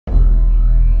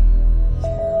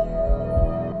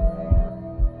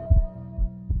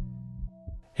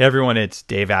Hey everyone, it's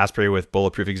Dave Asprey with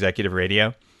Bulletproof Executive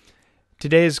Radio.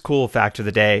 Today's cool fact of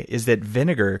the day is that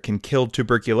vinegar can kill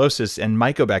tuberculosis and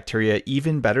mycobacteria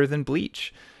even better than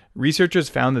bleach. Researchers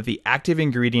found that the active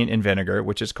ingredient in vinegar,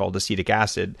 which is called acetic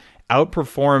acid,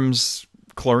 outperforms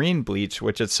chlorine bleach,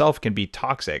 which itself can be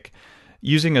toxic.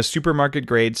 Using a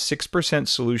supermarket-grade 6%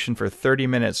 solution for 30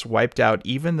 minutes wiped out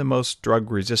even the most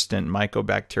drug-resistant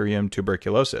Mycobacterium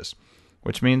tuberculosis.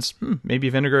 Which means maybe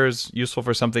vinegar is useful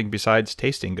for something besides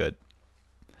tasting good.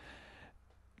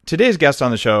 Today's guest on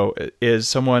the show is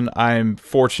someone I'm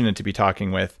fortunate to be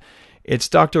talking with. It's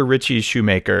Dr. Ritchie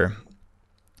Shoemaker.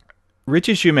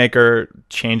 Ritchie Shoemaker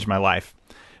changed my life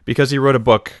because he wrote a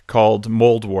book called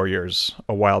Mold Warriors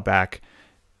a while back.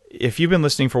 If you've been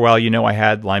listening for a while, you know I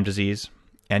had Lyme disease,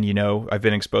 and you know I've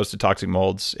been exposed to toxic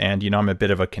molds, and you know I'm a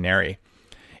bit of a canary.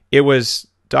 It was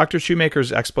Dr.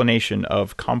 Shoemaker's explanation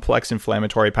of complex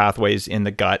inflammatory pathways in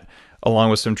the gut, along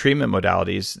with some treatment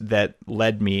modalities, that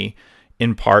led me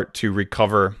in part to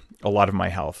recover a lot of my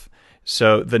health.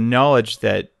 So the knowledge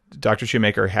that Dr.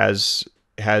 Shoemaker has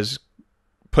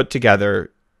put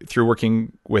together through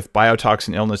working with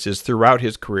biotoxin illnesses throughout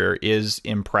his career is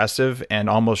impressive and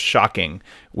almost shocking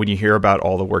when you hear about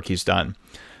all the work he's done.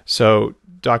 So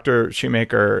Dr.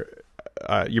 Shoemaker,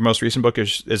 your most recent book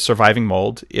is Surviving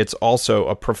Mold. It's also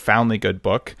a profoundly good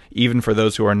book, even for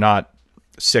those who are not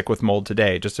sick with mold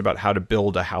today, just about how to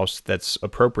build a house that's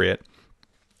appropriate.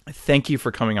 Thank you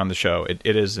for coming on the show.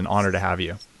 It is an honor to have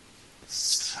you.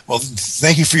 Well,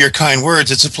 thank you for your kind words.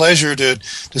 It's a pleasure to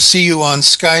see you on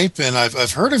Skype, and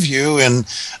I've heard of you, and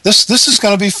this is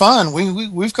going to be fun.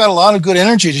 We've got a lot of good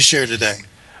energy to share today.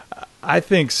 I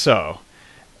think so.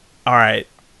 All right.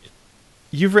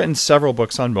 You've written several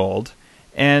books on mold.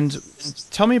 And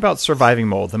tell me about Surviving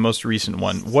Mold, the most recent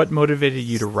one. What motivated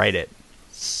you to write it?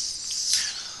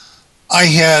 I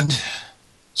had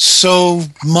so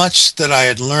much that I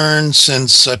had learned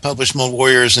since I published Mold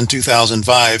Warriors in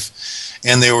 2005,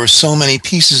 and there were so many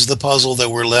pieces of the puzzle that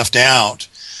were left out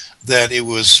that it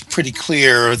was pretty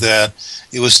clear that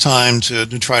it was time to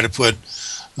try to put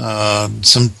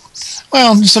some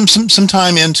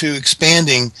time into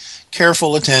expanding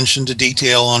careful attention to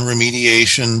detail on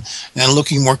remediation and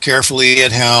looking more carefully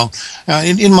at how,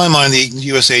 in my mind, the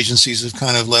U.S. agencies have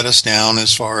kind of let us down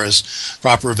as far as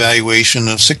proper evaluation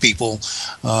of sick people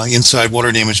inside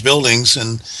water-damaged buildings.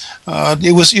 And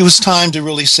it was time to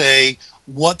really say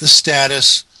what the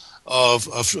status of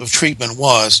treatment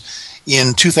was.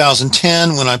 In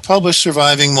 2010, when I published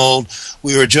Surviving Mold,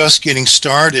 we were just getting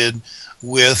started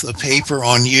with a paper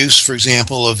on use, for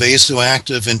example, of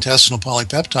vasoactive intestinal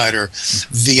polypeptide, or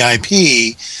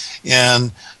VIP.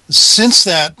 And since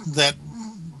that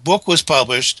book was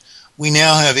published, we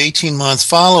now have 18-month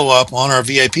follow-up on our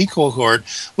VIP cohort.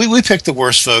 We picked the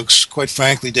worst folks, quite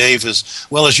frankly, Dave, as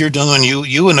well as you're doing.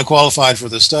 You wouldn't have qualified for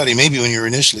the study. Maybe when you were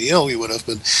initially ill, you would have,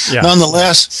 but yeah.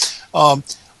 Nonetheless,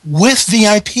 with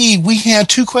VIP, we had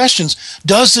two questions.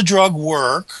 Does the drug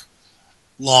work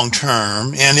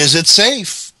long-term, and is it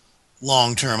safe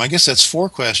long-term? I guess that's four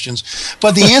questions.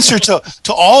 But the answer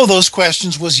to all of those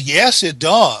questions was yes, it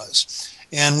does.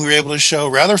 And we were able to show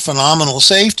rather phenomenal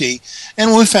safety.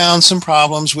 And we found some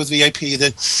problems with VIP,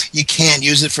 that you can't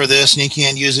use it for this and you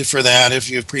can't use it for that if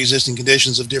you have pre-existing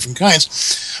conditions of different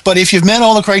kinds. But if you've met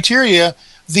all the criteria,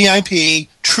 VIP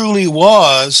truly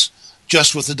was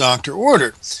just what the doctor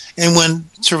ordered. And when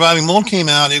Surviving Mold came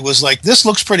out, it was like, this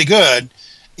looks pretty good.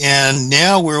 And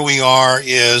now where we are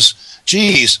is,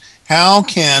 geez, how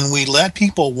can we let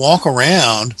people walk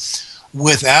around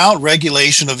without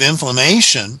regulation of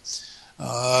inflammation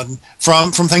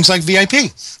from things like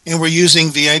VIP? And we're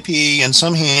using VIP in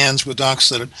some hands with docs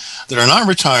that are not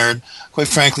retired, quite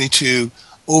frankly, to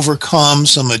overcome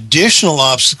some additional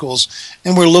obstacles,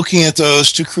 and we're looking at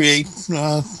those to create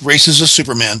races of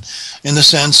Supermen, in the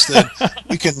sense that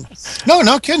you can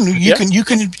no kidding, you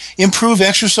can improve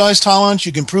exercise tolerance,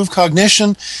 you can improve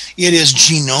cognition. It is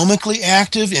genomically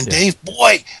active, and Dave,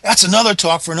 boy, that's another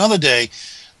talk for another day.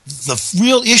 The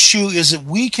real issue is that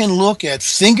we can look at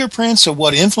fingerprints of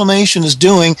what inflammation is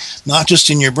doing, not just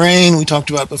in your brain, we talked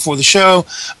about before the show,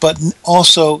 but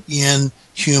also in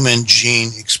human gene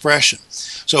expression.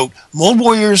 So Mold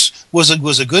Warriors was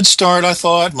a good start, I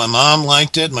thought. My mom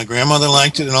liked it, my grandmother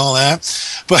liked it, and all that.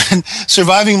 But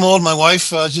Surviving Mold, my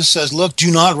wife just says, look,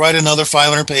 do not write another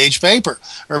 500-page paper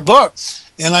or book.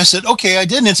 And I said, okay, I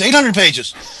didn't. It's 800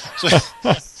 pages.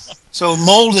 So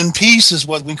Mold in Peace is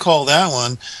what we call that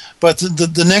one. But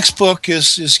the next book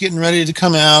is getting ready to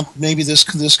come out maybe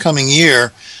this coming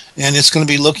year. And it's going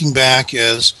to be looking back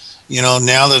as,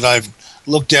 now that I've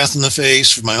looked death in the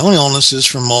face for my own illnesses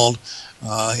from mold,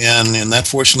 and that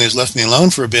fortunately has left me alone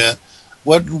for a bit.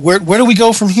 Where do we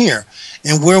go from here?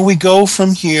 And where we go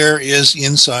from here is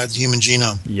inside the human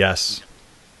genome. Yes.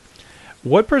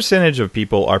 What percentage of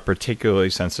people are particularly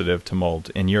sensitive to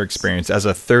mold in your experience as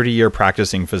a 30-year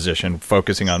practicing physician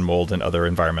focusing on mold and other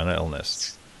environmental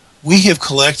illness? We have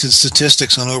collected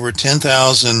statistics on over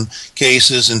 10,000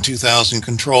 cases and 2,000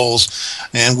 controls,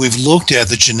 and we've looked at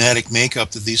the genetic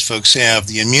makeup that these folks have.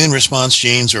 The immune response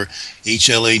genes, or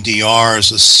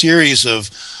HLA-DRs, a series of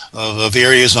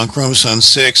areas on chromosome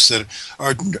 6 that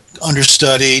are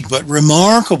understudied, but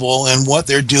remarkable in what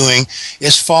they're doing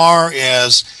as far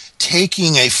as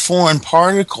taking a foreign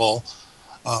particle,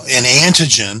 an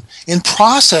antigen, and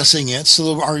processing it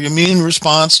so that our immune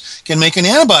response can make an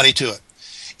antibody to it.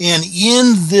 And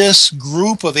in this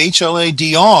group of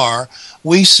HLA-DR,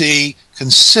 we see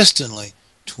consistently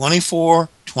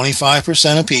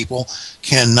 25% of people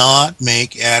cannot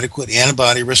make adequate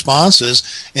antibody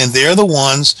responses, and they're the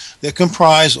ones that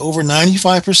comprise over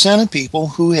 95% of people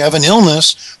who have an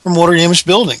illness from water-damaged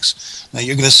buildings. Now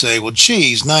you're going to say, well,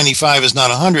 geez, 95 is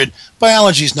not 100.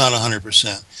 Biology is not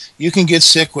 100%. You can get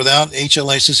sick without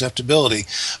HLA susceptibility,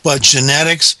 but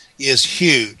genetics is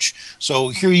huge. So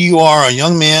here you are, a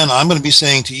young man. I'm going to be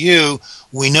saying to you,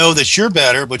 we know that you're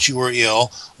better, but you were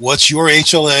ill. What's your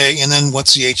HLA, and then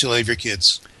what's the HLA of your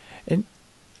kids?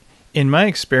 In my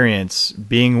experience,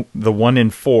 being the 1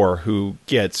 in 4 who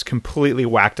gets completely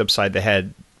whacked upside the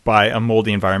head by a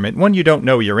moldy environment, one you don't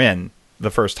know you're in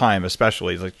the first time,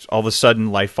 especially, like all of a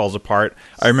sudden life falls apart.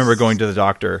 I remember going to the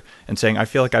doctor and saying, I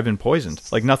feel like I've been poisoned.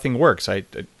 Like nothing works.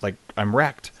 I'm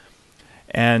wrecked.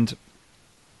 And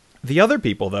the other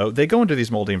people, though, they go into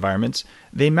these moldy environments,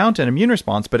 they mount an immune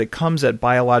response, but it comes at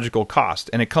biological cost,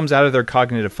 and it comes out of their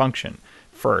cognitive function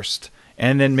first,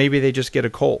 and then maybe they just get a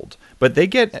cold. But they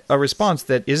get a response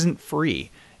that isn't free,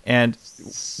 and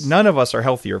none of us are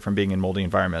healthier from being in moldy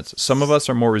environments. Some of us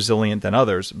are more resilient than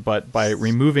others, but by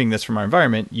removing this from our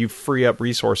environment, you free up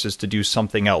resources to do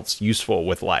something else useful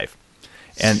with life.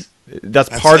 And that's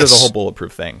part of the whole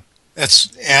bulletproof thing.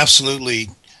 That's absolutely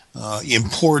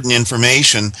important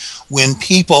information. When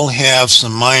people have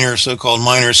some so-called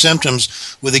minor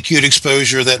symptoms with acute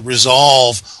exposure that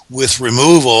resolve with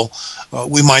removal,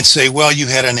 we might say, well, you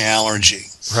had an allergy.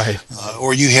 Right.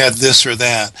 Or you had this or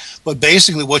that. But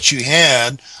basically what you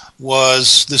had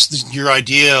was your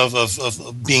idea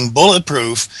of being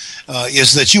bulletproof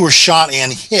is that you were shot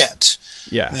and hit.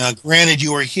 Yeah. Now, granted,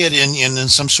 you were hit in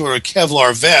some sort of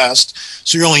Kevlar vest,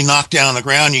 so you're only knocked down on the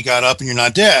ground, you got up, and you're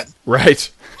not dead.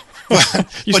 Right.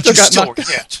 but you still were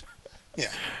hit.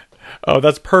 Yeah. Oh,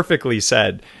 that's perfectly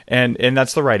said. And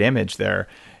that's the right image there.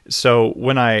 So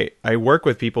when I work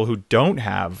with people who don't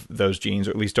have those genes,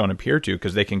 or at least don't appear to,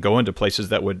 because they can go into places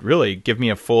that would really give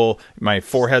me my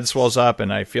forehead swells up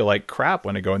and I feel like crap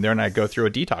when I go in there and I go through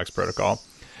a detox protocol.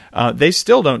 They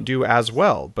still don't do as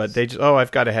well, but they just,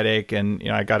 I've got a headache and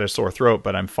I got a sore throat,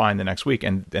 but I'm fine the next week.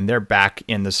 And they're back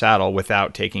in the saddle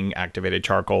without taking activated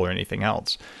charcoal or anything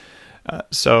else.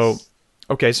 So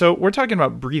we're talking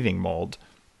about breathing mold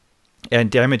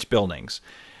and damaged buildings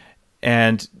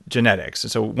and genetics.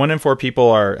 So 1 in 4 people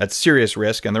are at serious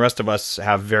risk, and the rest of us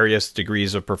have various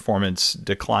degrees of performance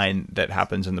decline that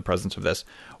happens in the presence of this.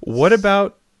 What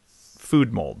about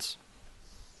food molds?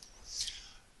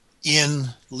 In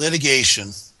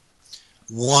litigation,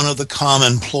 one of the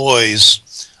common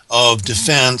ploys of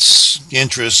defense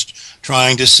interest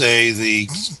trying to say the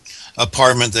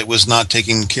apartment that was not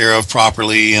taken care of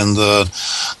properly, and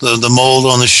the mold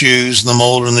on the shoes, the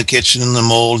mold in the kitchen, and the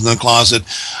mold in the closet.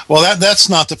 Well, that's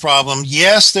not the problem.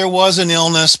 Yes, there was an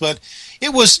illness, but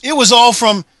it was all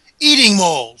from eating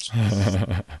mold.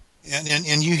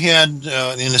 and you had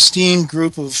an esteemed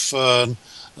group of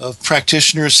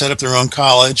practitioners set up their own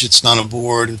college. It's not a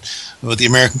board, but the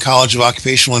American College of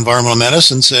Occupational Environmental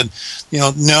Medicine said,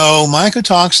 no,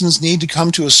 mycotoxins need to come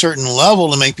to a certain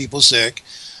level to make people sick.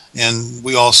 And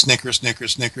we all snicker,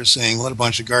 saying what a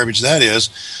bunch of garbage that is.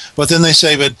 But then they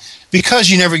say, but because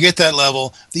you never get that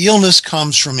level, the illness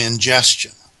comes from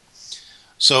ingestion.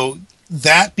 So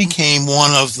that became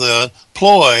one of the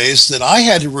ploys that I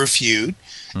had to refute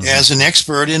as an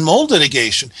expert in mold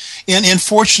litigation. And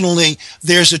fortunately,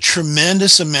 there's a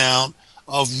tremendous amount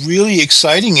of really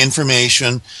exciting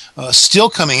information still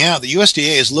coming out. The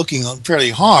USDA is looking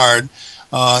fairly hard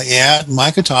at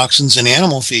mycotoxins in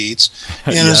animal feeds.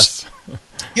 And yes.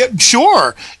 Yeah,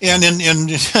 sure. And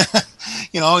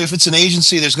if it's an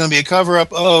agency, there's going to be a cover-up.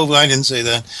 Oh, I didn't say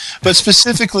that. But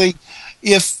specifically,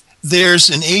 if there's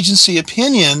an agency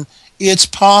opinion, it's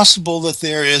possible that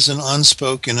there is an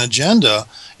unspoken agenda,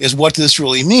 is what this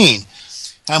really means.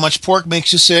 how much pork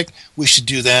makes you sick? We should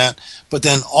do that. But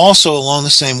then also along the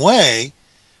same way,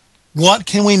 what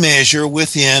can we measure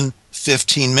within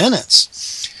 15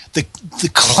 minutes? The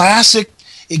classic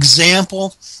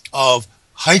example of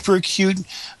hyperacute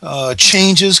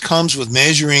changes comes with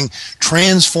measuring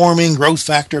transforming growth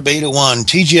factor beta 1,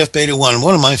 TGF beta 1,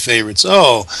 one of my favorites.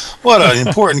 Oh, what an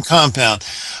important compound.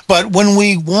 But when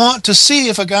we want to see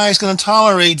if a guy is going to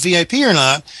tolerate VIP or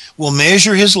not, we'll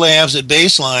measure his labs at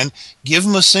baseline, give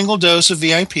him a single dose of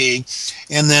VIP,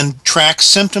 and then track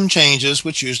symptom changes,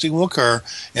 which usually will occur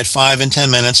at 5 and 10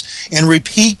 minutes, and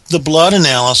repeat the blood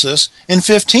analysis in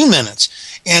 15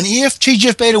 minutes. And if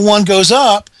TGF beta 1 goes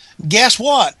up, guess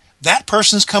what? That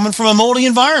person's coming from a moldy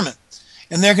environment.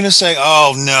 And they're going to say,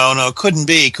 oh, no, couldn't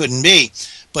be.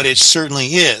 But it certainly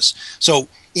is. So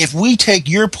if we take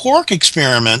your pork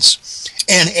experiments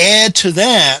and add to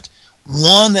that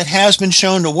one that has been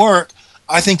shown to work,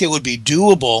 I think it would be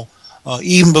doable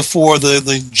even before the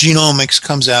genomics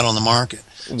comes out on the market.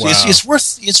 Wow. So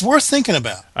it's worth thinking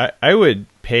about. I would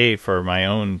pay for my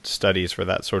own studies for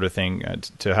that sort of thing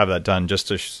to have that done, just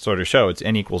to sort of show it's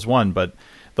N equals 1. But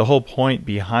the whole point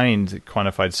behind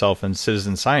quantified self and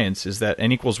citizen science is that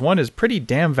N equals 1 is pretty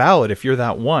damn valid if you're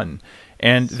that one,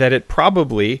 and that it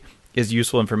probably is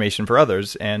useful information for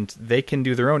others, and they can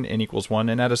do their own N equals 1,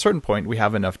 and at a certain point we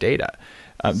have enough data.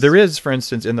 There is, for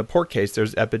instance, in the pork case,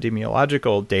 there's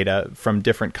epidemiological data from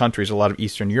different countries, a lot of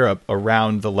Eastern Europe,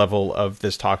 around the level of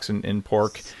this toxin in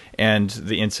pork and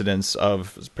the incidence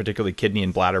of particularly kidney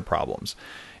and bladder problems.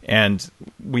 And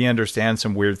we understand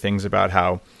some weird things about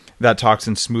how that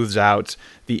toxin smooths out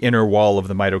the inner wall of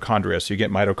the mitochondria, so you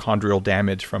get mitochondrial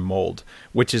damage from mold,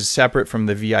 which is separate from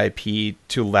the VIP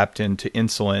to leptin to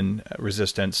insulin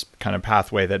resistance kind of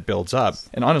pathway that builds up.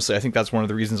 And honestly, I think that's one of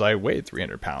the reasons I weighed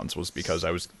 300 pounds was because I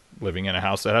was living in a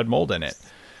house that had mold in it.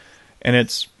 And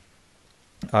it's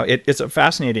a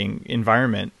fascinating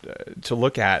environment to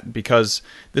look at, because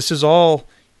this is all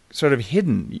sort of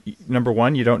hidden. Number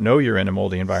one, you don't know you're in a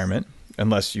moldy environment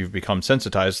unless you've become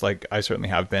sensitized, like I certainly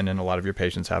have been, and a lot of your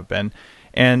patients have been.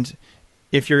 And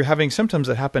if you're having symptoms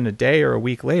that happen a day or a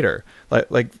week later,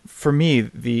 like for me,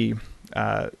 the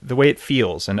way it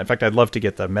feels, and in fact, I'd love to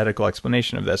get the medical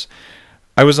explanation of this.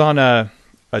 I was on a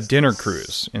dinner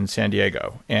cruise in San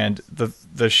Diego, and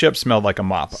the ship smelled like a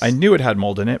mop. I knew it had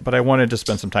mold in it, but I wanted to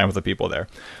spend some time with the people there.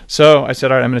 So I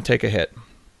said, all right, I'm going to take a hit.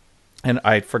 And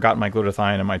I forgot my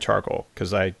glutathione and my charcoal,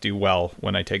 because I do well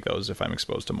when I take those if I'm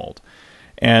exposed to mold.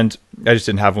 And I just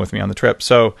didn't have them with me on the trip.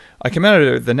 So I came out of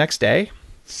there the next day.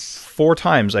 4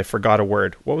 times I forgot a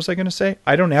word. What was I going to say?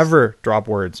 I don't ever drop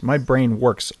words. My brain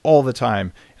works all the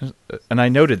time. And I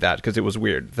noted that because it was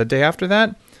weird. The day after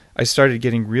that, I started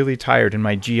getting really tired and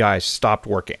my GI stopped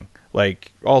working.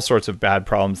 Like all sorts of bad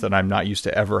problems that I'm not used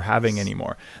to ever having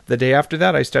anymore. The day after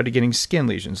that, I started getting skin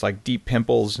lesions, like deep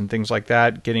pimples and things like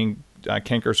that, getting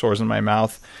canker sores in my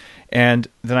mouth. And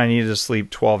then I needed to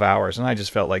sleep 12 hours, and I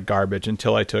just felt like garbage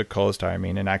until I took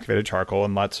cholestyramine and activated charcoal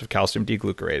and lots of calcium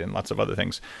D-glucarate and lots of other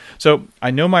things. So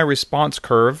I know my response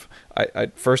curve.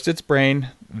 First it's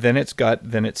brain, then it's gut,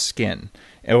 then it's skin.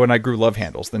 And when I grew love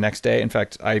handles the next day, in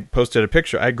fact, I posted a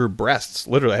picture. I grew breasts.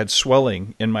 Literally, I had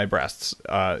swelling in my breasts.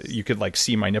 You could like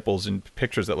see my nipples in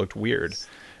pictures that looked weird.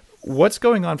 What's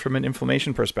going on from an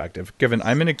inflammation perspective, given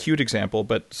I'm an acute example,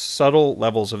 but subtle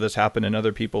levels of this happen in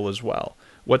other people as well?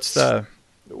 What's the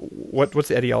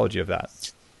etiology of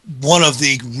that? One of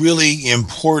the really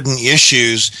important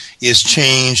issues is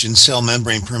change in cell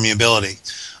membrane permeability.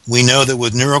 We know that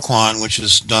with NeuroQuant, which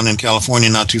is done in California,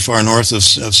 not too far north of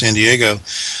San Diego,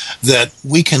 that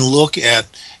we can look at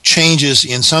changes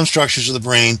in some structures of the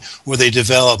brain where they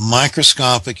develop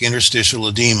microscopic interstitial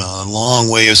edema, a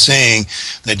long way of saying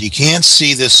that you can't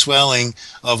see this swelling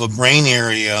of a brain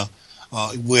area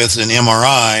with an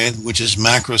MRI, which is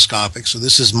macroscopic. So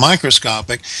this is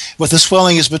microscopic, but the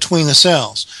swelling is between the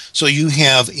cells. So you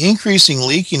have increasing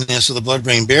leakiness of the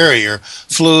blood-brain barrier.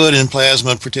 Fluid and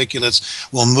plasma particulates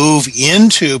will move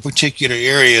into particular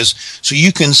areas, so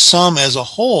you can sum as a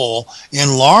whole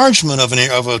enlargement of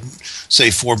a say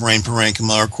forebrain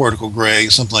parenchyma or cortical gray,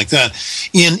 something like that,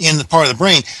 in the part of the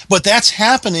brain. But that's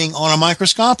happening on a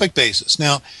microscopic basis.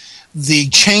 Now, the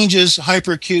changes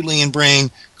hyperacutely in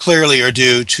brain clearly are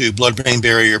due to blood-brain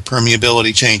barrier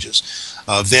permeability changes.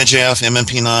 VEGF,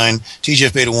 MMP9,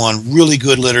 TGF-beta1, really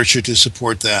good literature to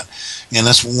support that. And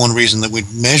that's one reason that we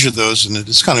measure those. And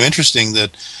it's kind of interesting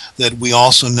that we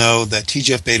also know that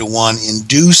TGF-beta1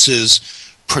 induces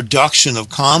production of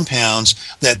compounds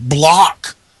that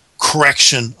block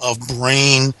correction of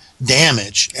brain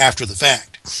damage after the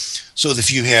fact. So that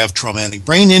if you have traumatic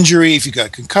brain injury, if you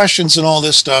got concussions and all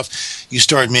this stuff, you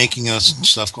start making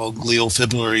stuff called glial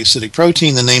fibrillary acidic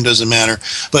protein. The name doesn't matter,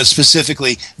 but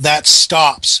specifically that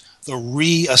stops the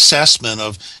reassessment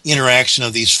of interaction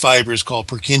of these fibers called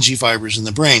Purkinje fibers in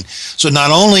the brain. So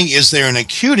not only is there an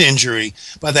acute injury,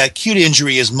 but that acute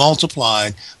injury is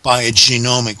multiplied by a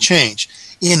genomic change.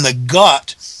 In the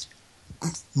gut,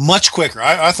 much quicker.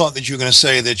 I thought that you were going to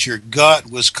say that your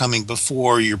gut was coming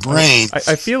before your brain.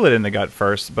 I feel it in the gut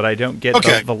first, but I don't get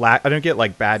Okay. I don't get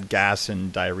like bad gas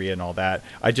and diarrhea and all that.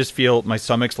 I just feel my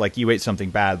stomach's like you ate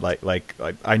something bad. Like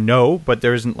I know, but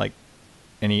there isn't like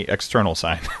any external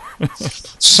sign.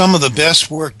 Some of the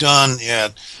best work done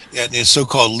at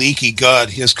so-called leaky gut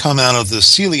has come out of the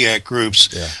celiac groups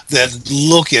that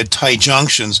look at tight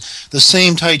junctions. The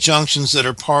same tight junctions that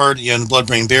are part in the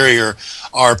blood-brain barrier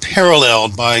are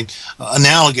paralleled by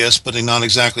analogous, but not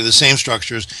exactly the same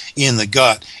structures in the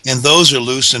gut. And those are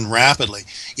loosened rapidly,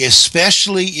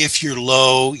 especially if you're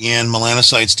low in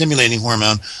melanocyte-stimulating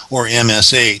hormone, or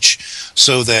MSH.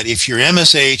 So that if your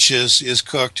MSH is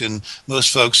cooked, and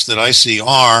most folks that I see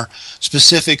are,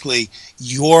 specifically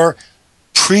your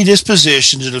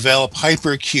predisposition to develop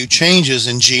hyperacute changes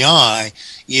in GI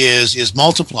is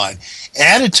multiplied.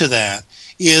 Added to that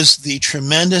is the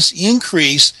tremendous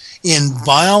increase in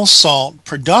bile salt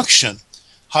production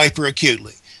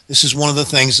hyperacutely. This is one of the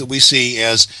things that we see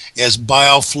as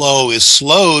bile flow is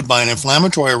slowed by an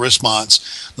inflammatory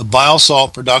response. The bile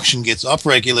salt production gets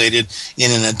upregulated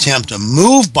in an attempt to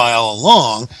move bile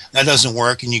along. That doesn't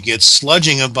work, and you get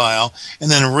sludging of bile,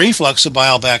 and then reflux of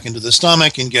bile back into the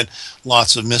stomach, and get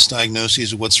lots of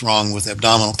misdiagnoses of what's wrong with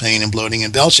abdominal pain and bloating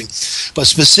and belching. But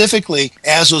specifically,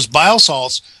 as those bile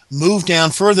salts move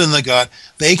down further in the gut,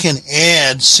 they can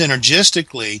add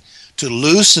synergistically to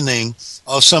loosening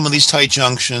of some of these tight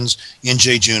junctions in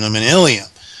jejunum and ileum.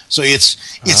 So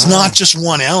it's not just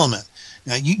one element.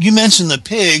 Now, you mentioned the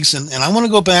pigs, and I want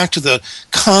to go back to the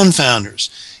confounders.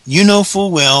 You know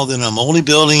full well that in a moldy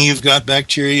building, you've got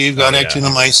bacteria, you've got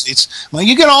actinomycetes. Well,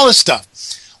 you get all this stuff.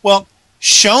 Well,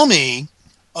 show me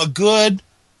a good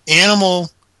animal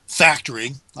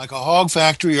factory, like a hog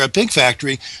factory or a pig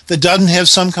factory, that doesn't have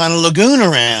some kind of lagoon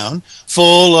around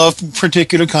full of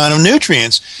particular kind of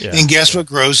nutrients. And guess what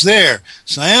grows there?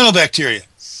 Cyanobacteria.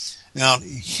 Now,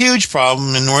 huge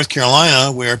problem in North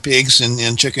Carolina, where pigs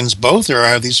and chickens both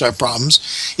have these type of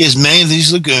problems, is many of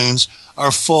these lagoons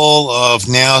are full of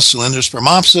now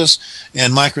Cylindrospermopsis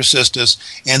and Microcystis,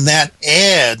 and that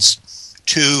adds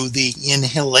to the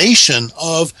inhalation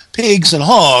of pigs and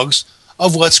hogs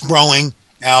of what's growing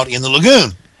out in the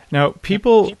lagoon. Now,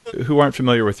 people who aren't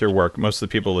familiar with your work, most of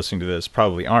the people listening to this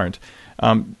probably aren't,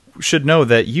 should know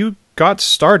that you got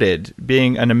started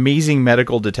being an amazing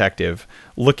medical detective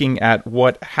looking at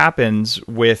what happens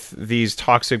with these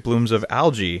toxic blooms of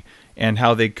algae and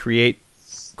how they create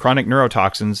chronic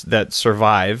neurotoxins that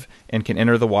survive and can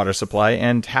enter the water supply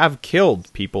and have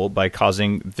killed people by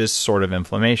causing this sort of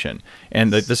inflammation.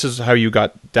 And this is how you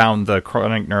got down the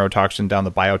chronic neurotoxin, down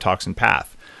the biotoxin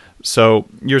path. So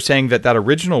you're saying that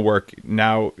original work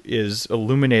now is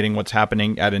illuminating what's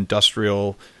happening at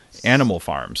industrial animal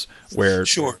farms where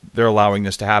they're allowing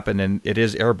this to happen, and it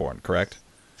is airborne, correct?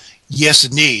 Yes,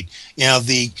 indeed. You know,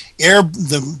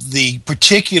 the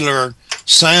particular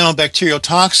cyanobacterial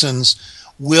toxins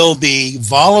will be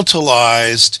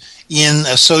volatilized in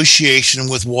association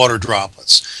with water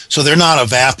droplets. So they're not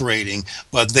evaporating,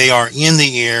 but they are in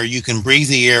the air. You can breathe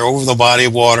the air over the body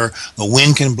of water. The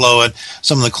wind can blow it.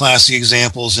 Some of the classic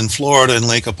examples in Florida in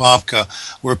Lake Apopka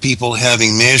were people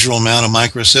having measurable amount of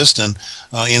microcystin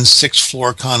in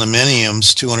 6th-floor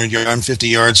condominiums 250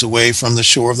 yards away from the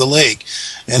shore of the lake.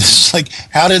 And it's like,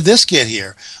 how did this get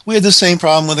here? We had the same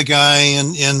problem with a guy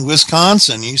in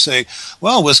Wisconsin. You say,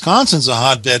 well, Wisconsin's a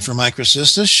hotbed for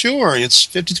microcystis. Sure, it's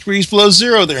 50 degrees below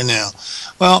zero there now.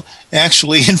 Well,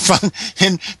 actually,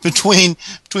 between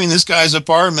this guy's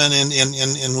apartment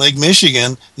in Lake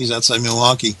Michigan, he's outside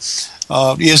Milwaukee,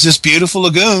 is this beautiful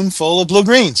lagoon full of blue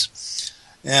greens.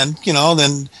 And,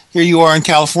 then here you are in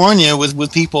California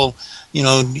with people,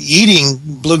 eating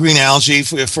blue-green algae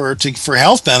for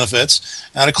health benefits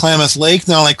out of Klamath Lake.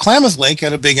 Now, like Klamath Lake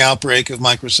had a big outbreak of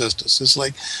microcystis. It's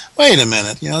like, wait a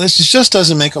minute, this just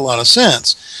doesn't make a lot of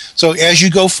sense. So as you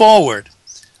go forward,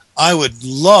 I would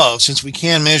love, since we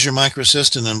can measure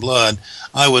microcystin in blood,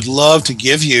 I would love to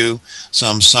give you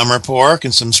some summer pork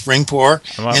and some spring pork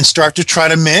and start to try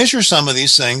to measure some of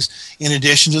these things in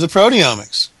addition to the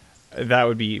proteomics. That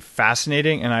would be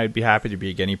fascinating, and I'd be happy to be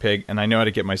a guinea pig. And I know how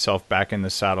to get myself back in the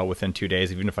saddle within 2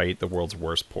 days, even if I eat the world's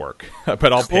worst pork.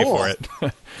 But I'll pay for it.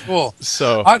 Cool.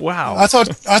 So, wow. I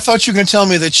thought you were going to tell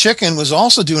me that chicken was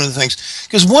also doing the things.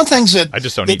 Because one thing that... I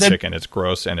just don't eat chicken. It's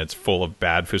gross, and it's full of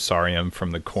bad fusarium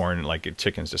from the corn. Like,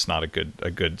 chicken's just not a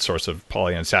good source of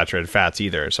polyunsaturated fats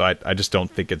either. So I just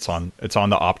don't think it's on the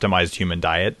optimized human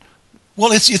diet.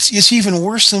 Well, it's even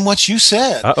worse than what you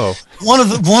said. Uh-oh. One of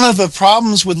the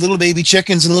problems with little baby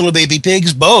chickens and little baby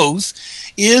pigs both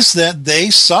is that they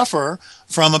suffer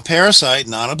from a parasite,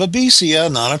 not a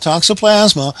babesia, not a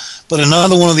toxoplasma, but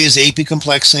another one of these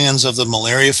apicomplexans of the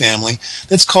malaria family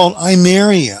that's called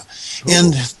Eimeria. Ooh.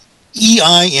 And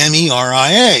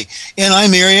Eimeria. And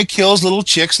Eimeria kills little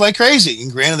chicks like crazy.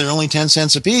 And granted, they're only 10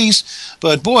 cents a piece,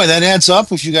 but boy, that adds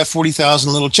up if you got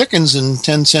 40,000 little chickens and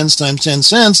 10 cents times 10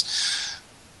 cents.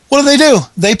 What do?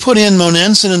 They put in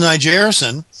monensin and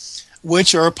nigericin,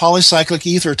 which are polycyclic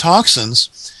ether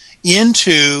toxins,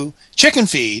 into chicken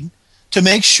feed to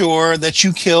make sure that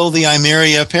you kill the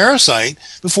Eimeria parasite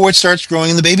before it starts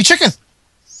growing in the baby chicken.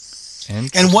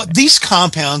 And what these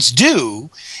compounds do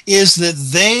is that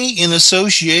they, in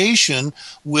association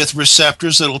with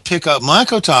receptors that will pick up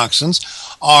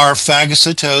mycotoxins, are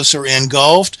phagocytosed or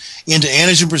engulfed into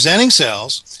antigen-presenting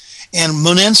cells. And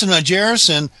monensin and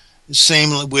nigericin,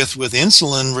 same with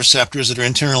insulin receptors that are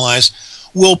internalized,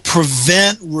 will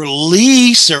prevent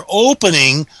release or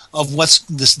opening of what's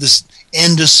this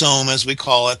endosome, as we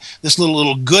call it, this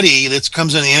little goodie that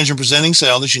comes in the antigen-presenting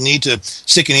cell that you need to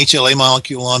stick an HLA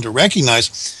molecule on to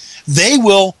recognize. They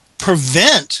will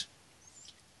prevent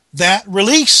that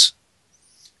release.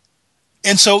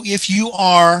 And so if you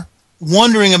are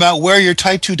wondering about where your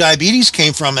type 2 diabetes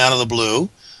came from out of the blue,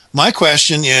 my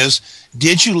question is,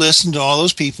 did you listen to all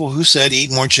those people who said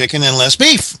eat more chicken and less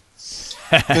beef?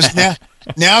 Because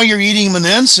now you're eating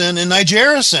monensin and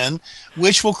nigericin,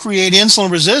 which will create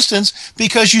insulin resistance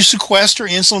because you sequester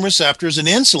insulin receptors and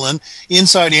insulin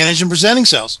inside antigen-presenting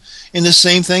cells. And the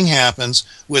same thing happens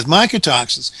with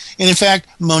mycotoxins. And in fact,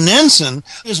 monensin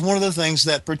is one of the things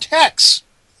that protects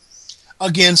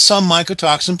against some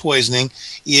mycotoxin poisoning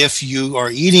if you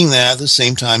are eating that at the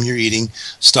same time you're eating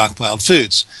stockpiled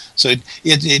foods. So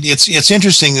it's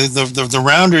interesting. The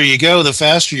rounder you go, the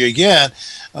faster you get.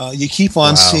 You keep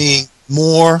on seeing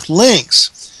more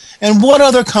links. And what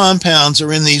other compounds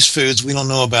are in these foods we don't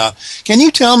know about? Can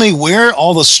you tell me where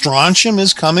all the strontium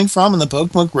is coming from in the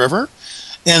Potomac River?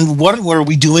 And what are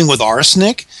we doing with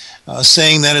arsenic,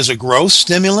 saying that is a growth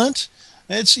stimulant?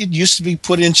 It used to be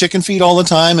put in chicken feed all the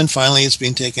time, and finally it's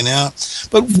being taken out.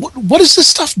 But what is this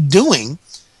stuff doing,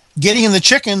 getting in the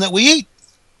chicken that we eat?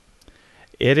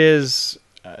 It is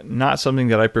not something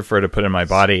that I prefer to put in my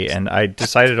body, and I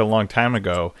decided a long time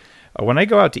ago, when I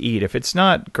go out to eat, if it's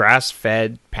not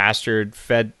grass-fed, pastured,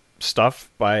 fed stuff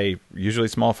by usually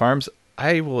small farms,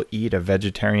 I will eat a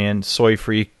vegetarian,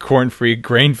 soy-free, corn-free,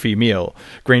 grain-free meal.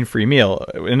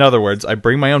 In other words, I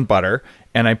bring my own butter,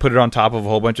 and I put it on top of a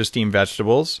whole bunch of steamed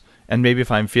vegetables. And maybe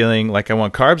if I'm feeling like I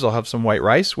want carbs, I'll have some white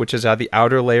rice, which has had the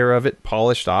outer layer of it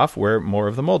polished off where more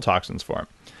of the mold toxins form.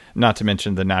 Not to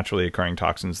mention the naturally occurring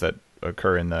toxins that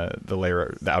occur in the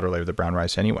outer layer of the brown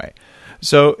rice anyway.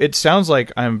 So it sounds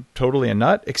like I'm totally a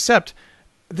nut, except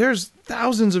there's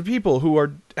thousands of people who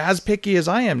are as picky as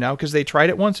I am now because they tried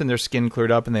it once and their skin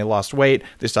cleared up and they lost weight,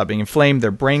 they stopped being inflamed, their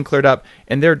brain cleared up,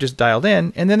 and they're just dialed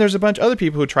in. And then there's a bunch of other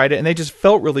people who tried it and they just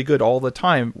felt really good all the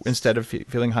time instead of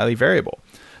feeling highly variable.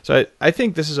 So I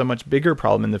think this is a much bigger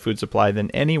problem in the food supply than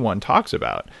anyone talks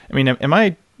about. I mean, am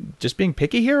I just being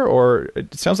picky here, or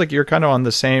it sounds like you're kind of on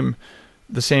the same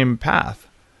path?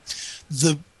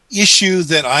 The issue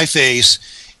that I face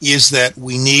is that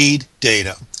we need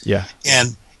data. Yeah.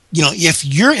 And, if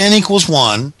your N equals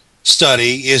 1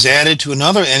 study is added to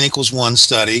another N equals 1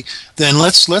 study, then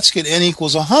let's get N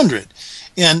equals 100.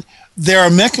 And there are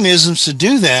mechanisms to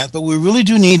do that, but we really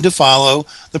do need to follow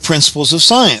the principles of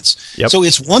science. Yep. So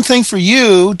it's one thing for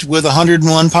you with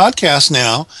 101 podcasts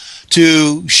now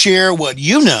to share what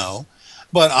you know,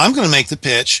 but I'm going to make the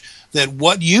pitch that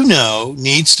what you know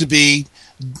needs to be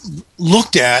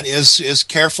looked at as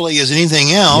carefully as anything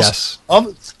else.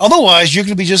 Yes. Otherwise, you're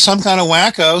going to be just some kind of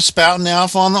wacko spouting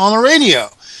off on the radio.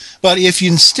 But if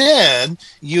instead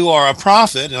you are a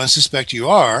prophet, and I suspect you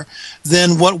are,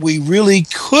 then what we really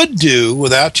could do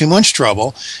without too much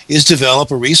trouble is develop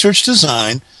a research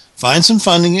design, find some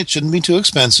funding, it shouldn't be too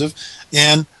expensive,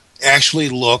 and actually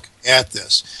look at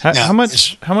this. How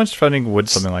much funding would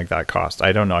something like that cost?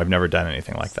 I don't know. I've never done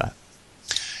anything like that.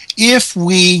 If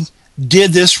we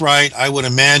did this right, I would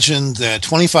imagine that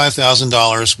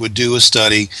 $25,000 would do a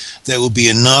study that would be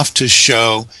enough to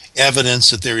show evidence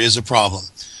that there is a problem.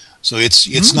 So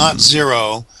it's not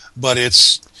zero, but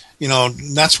it's,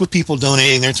 that's what people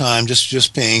donating their time,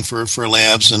 just paying for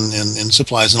labs and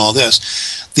supplies and all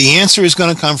this. The answer is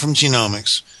going to come from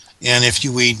genomics. And if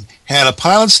we had a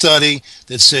pilot study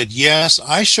that said, yes,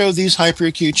 I show these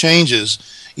hyperacute changes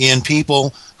in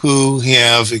people who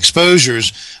have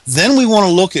exposures, then we want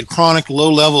to look at chronic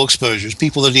low-level exposures,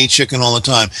 people that eat chicken all the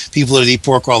time, people that eat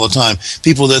pork all the time,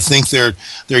 people that think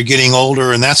they're getting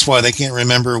older and that's why they can't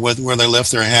remember where they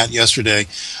left their hat yesterday.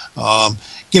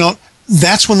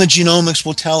 That's when the genomics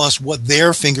will tell us what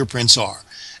their fingerprints are.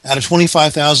 Out of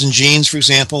 25,000 genes, for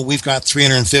example, we've got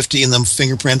 350 in the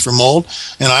fingerprint for mold,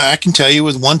 and I can tell you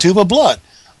with one tube of blood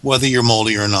whether you're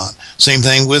moldy or not. Same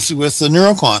thing with the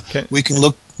NeuroQuant. We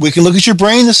can look at your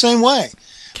brain the same way.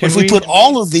 If we put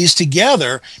all of these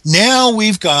together, now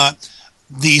we've got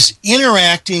these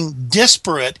interacting,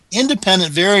 disparate,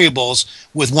 independent variables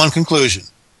with one conclusion.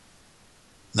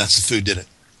 That's the food did it.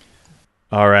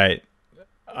 All right.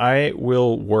 I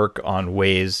will work on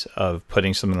ways of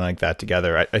putting something like that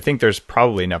together. I think there's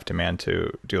probably enough demand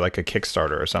to do like a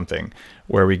Kickstarter or something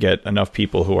where we get enough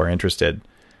people who are interested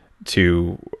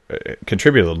to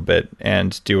contribute a little bit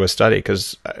and do a study,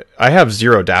 because I have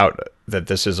zero doubt that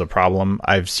this is a problem.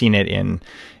 I've seen it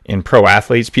in pro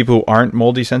athletes, people who aren't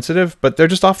moldy sensitive, but they're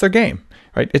just off their game,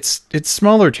 right? It's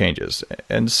smaller changes.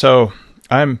 And so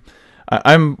I'm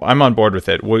on board with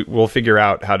it. We'll figure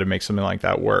out how to make something like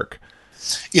that work.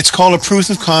 It's called a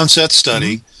proof of concept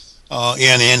study.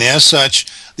 And as such,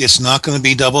 it's not going to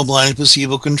be double-blind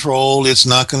placebo-controlled. It's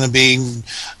not going to be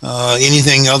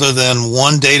anything other than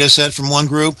one data set from one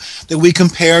group that we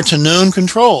compare to known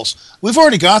controls. We've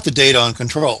already got the data on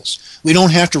controls. We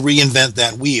don't have to reinvent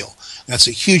that wheel. That's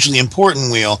a hugely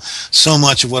important wheel. So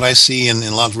much of what I see and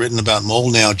a lot written about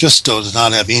mold now just does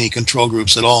not have any control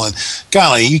groups at all. And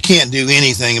golly, you can't do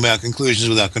anything about conclusions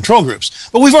without control groups.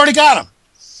 But we've already got them.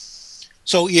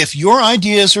 So if your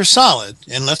ideas are solid,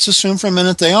 and let's assume for a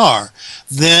minute they are,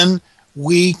 then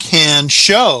we can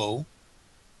show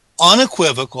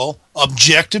unequivocal,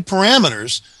 objective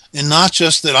parameters, and not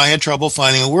just that I had trouble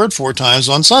finding a word 4 times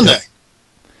on Sunday.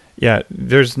 Yeah,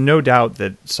 there's no doubt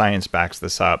that science backs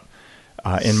this up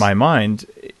in my mind.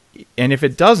 And if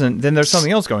it doesn't, then there's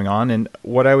something else going on. And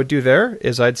what I would do there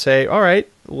is I'd say, all right,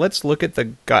 let's look at the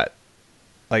gut.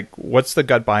 Like, what's the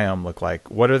gut biome look like?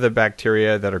 What are the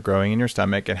bacteria that are growing in your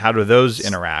stomach, and how do those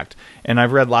interact? And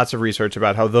I've read lots of research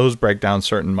about how those break down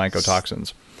certain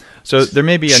mycotoxins. So there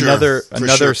may be another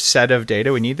set of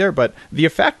data we need there, but the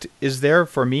effect is there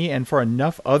for me and for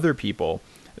enough other people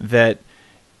that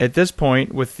at this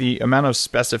point, with the amount of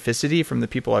specificity from the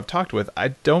people I've talked with, I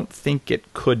don't think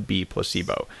it could be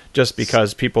placebo. Just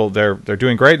because people, they're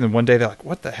doing great, and then one day they're like,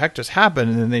 what the heck just happened?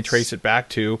 And then they trace it back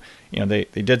to, they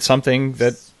did something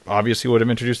that obviously would have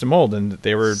introduced a mold, and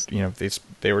they were,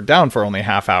 they were down for only a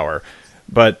half hour.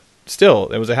 But still,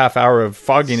 it was a half hour of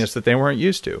fogginess that they weren't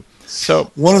used to.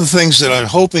 So one of the things that I'm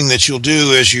hoping that you'll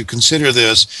do as you consider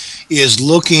this is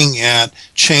looking at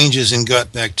changes in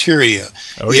gut bacteria.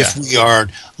 If we are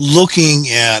looking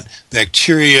at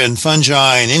bacteria and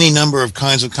fungi and any number of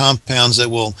kinds of compounds that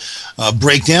will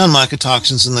break down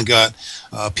mycotoxins in the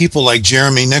gut, people like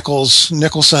Jeremy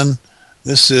Nicholson,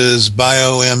 this is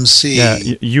BioMC. Yeah,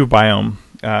 Ubiome.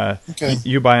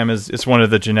 Ubiome it's one of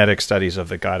the genetic studies of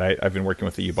the gut. I've been working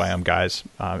with the Ubiome guys.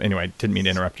 Anyway, didn't mean to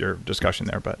interrupt your discussion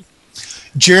there, but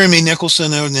Jeremy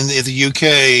Nicholson in the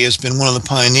UK has been one of the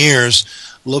pioneers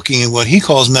looking at what he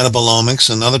calls metabolomics,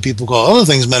 and other people call other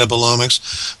things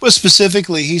metabolomics, but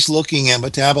specifically he's looking at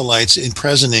metabolites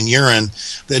present in urine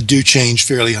that do change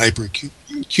fairly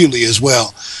hyperacutely as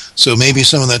well. So maybe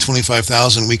some of that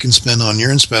 $25,000 we can spend on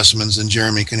urine specimens, and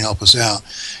Jeremy can help us out.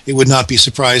 It would not be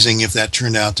surprising if that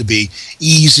turned out to be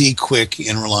easy, quick,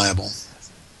 and reliable.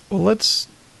 Well, let's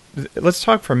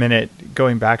talk for a minute,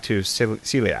 going back to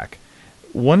celiac.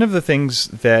 One of the things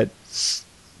that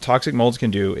toxic molds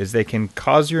can do is they can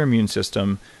cause your immune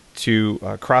system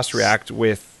to cross-react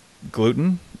with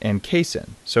gluten and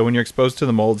casein. So when you're exposed to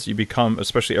the molds, you become,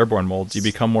 especially airborne molds, you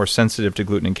become more sensitive to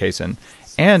gluten and casein.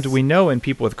 And we know in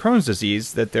people with Crohn's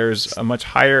disease that there's a much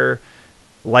higher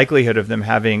likelihood of them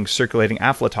having circulating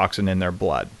aflatoxin in their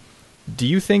blood. Do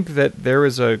you think that there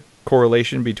is a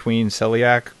correlation between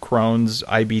celiac, Crohn's,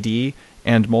 IBD,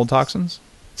 and mold toxins?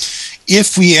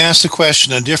 If we asked the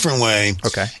question a different way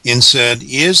and said,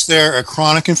 is there a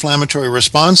chronic inflammatory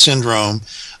response syndrome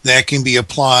that can be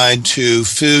applied to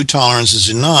food tolerances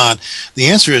or not, the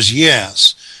answer is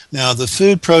yes. Now, the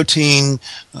food protein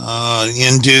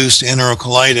induced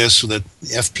enterocolitis, the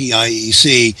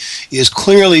FPIEC, is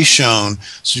clearly shown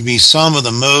to be some of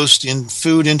the most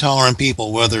food intolerant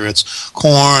people, whether it's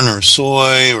corn or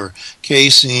soy or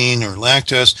casein or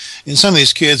lactose. And some of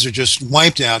these kids are just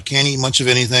wiped out, can't eat much of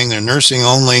anything. They're nursing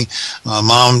only.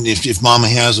 If mama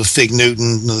has a fig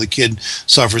Newton, the kid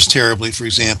suffers terribly, for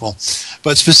example.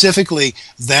 But specifically,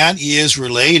 that is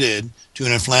related to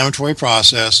an inflammatory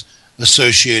process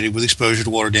associated with exposure to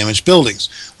water-damaged buildings.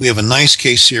 We have a nice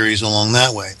case series along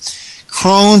that way.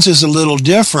 Crohn's is a little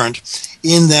different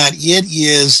in that it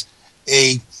is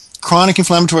a chronic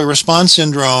inflammatory response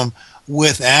syndrome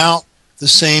without the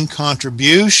same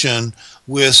contribution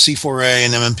with C4A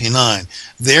and MMP9.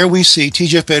 There we see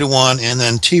TGF-beta1 and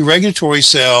then T regulatory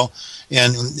cell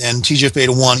and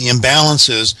TGF-beta1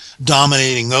 imbalances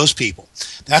dominating those people.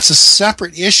 That's a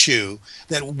separate issue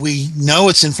that we know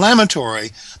it's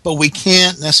inflammatory, but we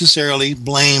can't necessarily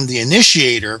blame the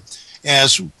initiator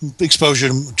as exposure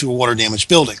to a water-damaged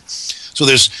building. So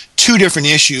there's two different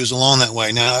issues along that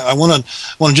way. Now, I want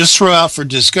to just throw out for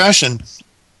discussion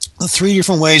the three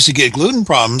different ways to get gluten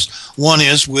problems. One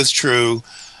is with true,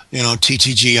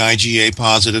 TTG, IgA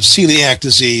positive, celiac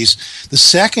disease. The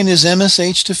second is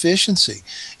MSH deficiency.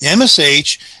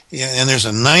 MSH, and there's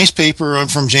a nice paper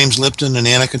from James Lipton and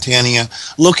Anna Catania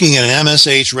looking at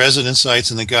MSH resident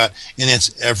sites in the gut, and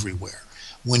it's everywhere.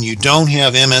 When you don't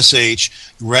have MSH,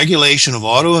 regulation of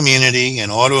autoimmunity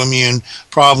and autoimmune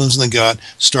problems in the gut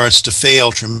starts to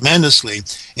fail tremendously,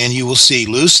 and you will see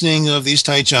loosening of these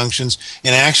tight junctions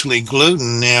and actually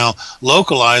gluten now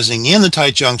localizing in the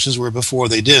tight junctions where before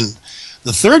they didn't.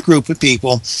 The third group of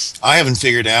people I haven't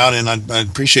figured out, and I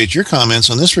appreciate your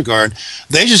comments on this regard,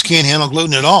 they just can't handle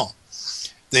gluten at all.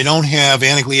 They don't have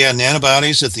antigliadin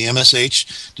antibodies that the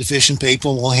MSH deficient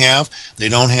people will have. They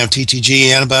don't have TTG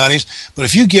antibodies. But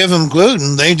if you give them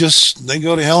gluten, they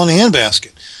go to hell in a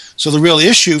handbasket. So the real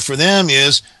issue for them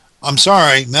is, I'm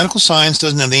sorry, medical science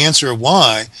doesn't have the answer of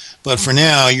why, but for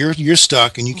now you're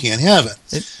stuck and you can't have it.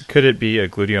 Could it be a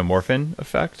gluteomorphin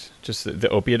effect? Just the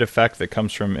opiate effect that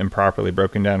comes from improperly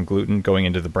broken down gluten going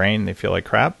into the brain? They feel like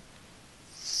crap?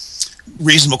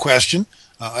 Reasonable question.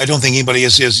 I don't think anybody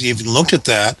has even looked at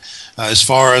that as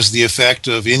far as the effect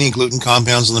of any gluten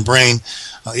compounds in the brain.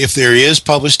 If there is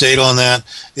published data on that,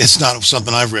 it's not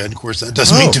something I've read. Of course, that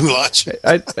doesn't mean too much.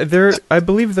 I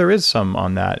believe there is some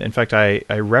on that. In fact, I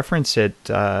reference it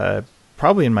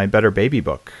probably in my Better Baby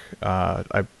book.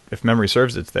 If memory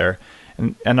serves, it's there.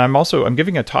 And I'm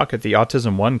giving a talk at the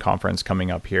Autism One conference coming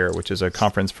up here, which is a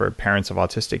conference for parents of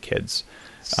autistic kids.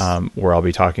 Where I'll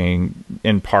be talking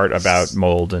in part about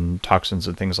mold and toxins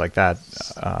and things like that,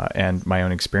 and my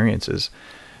own experiences.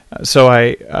 So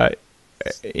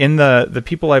in the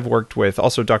people I've worked with,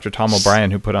 also Dr. Tom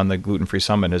O'Brien, who put on the Gluten-Free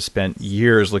Summit, has spent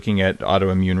years looking at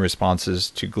autoimmune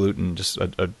responses to gluten, just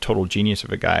a total genius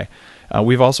of a guy.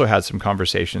 We've also had some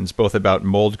conversations both about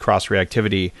mold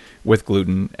cross-reactivity with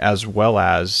gluten as well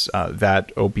as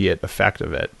that opiate effect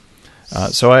of it.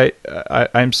 So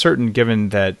I'm certain, given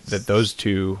that those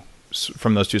two,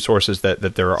 from those two sources, that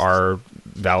there are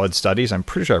valid studies. I'm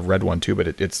pretty sure I've read one too, but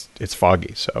it's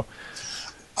foggy. So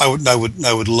I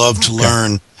would love to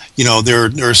learn.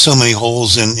 There are so many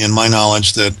holes in my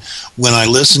knowledge that when I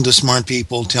listen to smart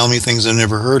people tell me things I've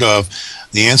never heard of,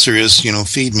 the answer is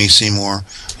feed me, Seymour.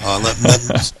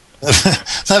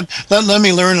 Let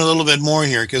me learn a little bit more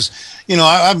here, because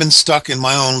I've been stuck in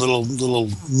my own little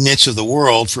niche of the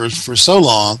world for so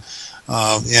long,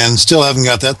 and still haven't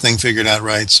got that thing figured out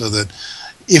right. So that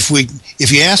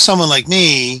if you ask someone like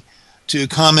me to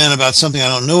comment about something I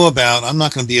don't know about, I'm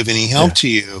not going to be of any help to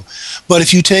you. But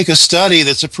if you take a study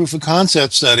that's a proof of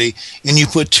concept study and you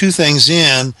put two things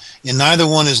in and neither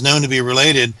one is known to be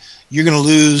related, you're going to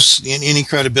lose any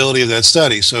credibility of that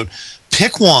study. So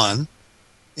pick one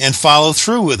and follow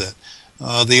through with it.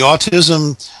 The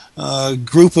autism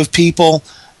group of people,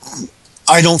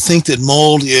 I don't think that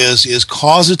mold is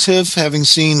causative, having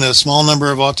seen a small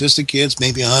number of autistic kids,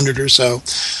 maybe 100 or so.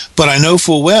 But I know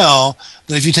full well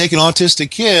that if you take an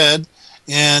autistic kid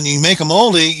and you make him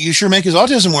moldy, you sure make his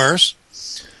autism worse.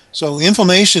 So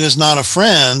inflammation is not a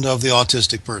friend of the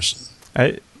autistic person.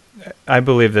 I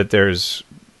believe that there's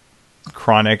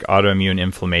chronic autoimmune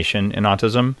inflammation in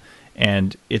autism,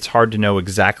 and it's hard to know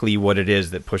exactly what it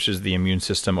is that pushes the immune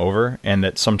system over, and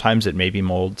that sometimes it may be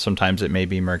mold, sometimes it may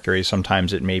be mercury,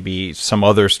 sometimes it may be some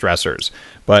other stressors,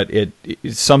 but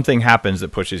something happens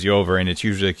that pushes you over, and it's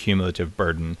usually a cumulative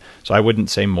burden. So I wouldn't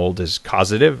say mold is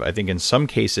causative. I think in some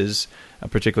cases,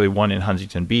 particularly one in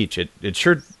Huntington Beach, it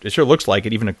sure looks like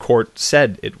it. Even a court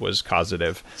said it was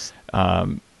causative.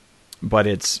 but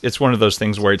it's one of those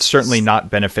things where it's certainly not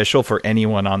beneficial for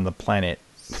anyone on the planet,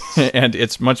 and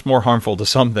it's much more harmful to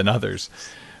some than others,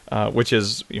 which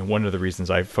is one of the reasons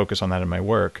I focus on that in my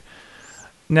work.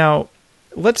 Now,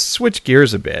 let's switch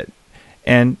gears a bit,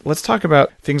 and let's talk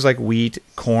about things like wheat,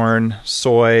 corn,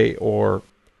 soy, or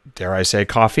dare I say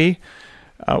coffee.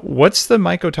 What's the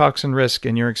mycotoxin risk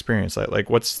in your experience? Like,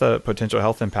 what's the potential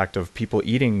health impact of people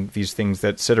eating these things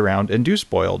that sit around and do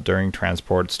spoil during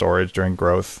transport, storage, during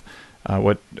growth?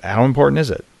 How important is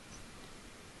it?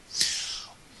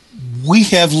 We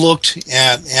have looked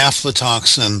at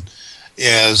aflatoxin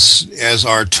as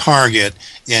our target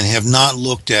and have not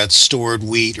looked at stored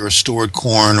wheat or stored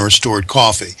corn or stored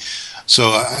coffee.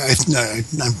 So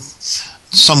I'm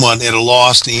somewhat at a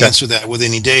loss to answer that with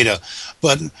any data.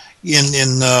 But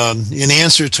in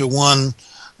answer to one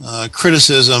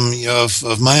criticism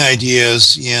of my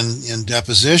ideas in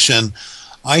deposition,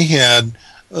 I had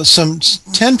some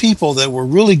 10 people that were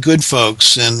really good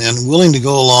folks and willing to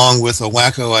go along with a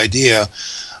wacko idea,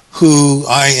 who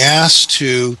I asked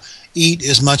to eat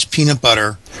as much peanut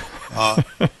butter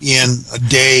in a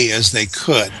day as they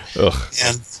could. Ugh.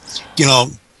 And,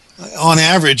 on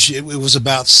average, it was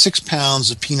about 6 pounds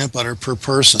of peanut butter per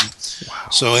person. Wow.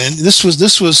 So, and this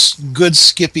was good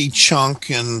Skippy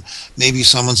chunk, and maybe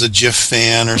someone's a Jif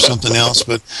fan or something else,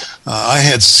 but I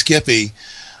had Skippy.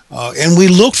 And we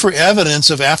looked for evidence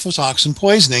of aflatoxin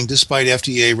poisoning despite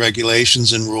FDA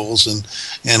regulations and rules and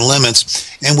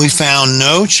limits, and we found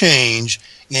no change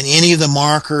in any of the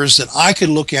markers that I could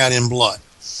look at in blood.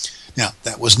 Now,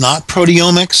 that was not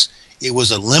proteomics. It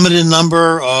was a limited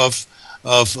number of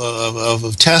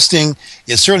testing.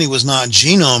 It certainly was not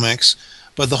genomics.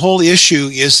 But the whole issue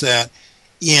is that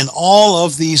in all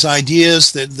of these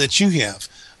ideas that you have,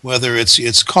 whether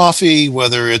it's coffee,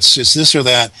 whether it's this or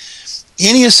that,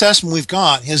 any assessment we've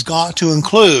got has got to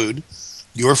include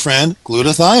your friend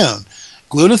glutathione.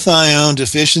 Glutathione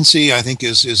deficiency, I think,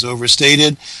 is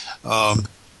overstated.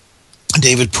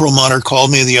 David Perlmutter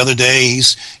called me the other day.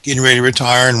 He's getting ready to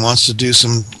retire and wants to do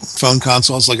some phone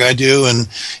consults like I do, and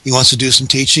he wants to do some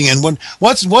teaching. And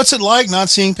what's it like not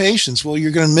seeing patients? Well,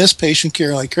 you're going to miss patient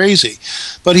care like crazy.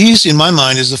 But he's, in my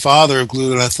mind, is the father of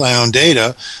glutathione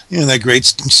data. That great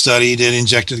study that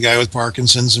injected a guy with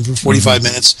Parkinson's, and for 45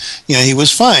 minutes, he was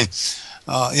fine.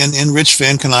 And Rich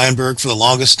Van Kenijenberg, for the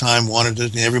longest time,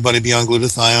 wanted everybody to be on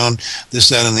glutathione, this,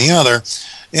 that, and the other.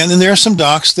 And then there are some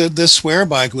docs that swear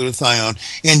by glutathione.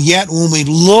 And yet, when we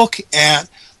look at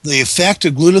the effect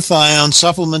of glutathione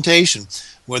supplementation,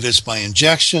 whether it's by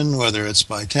injection, whether it's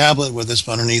by tablet, whether it's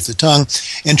underneath the tongue,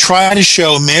 and try to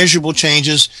show measurable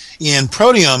changes in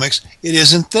proteomics, it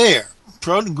isn't there.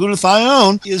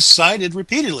 Glutathione is cited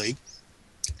repeatedly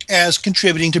as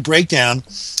contributing to breakdown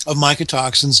of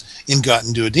mycotoxins in gut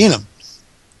and duodenum.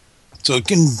 So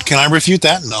can I refute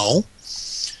that? No.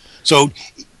 So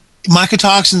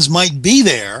mycotoxins might be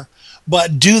there,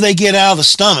 but do they get out of the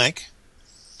stomach?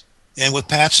 And with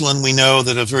patulin, we know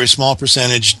that a very small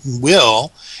percentage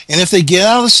will. And if they get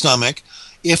out of the stomach,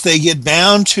 if they get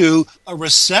bound to a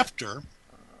receptor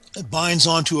that binds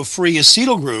onto a free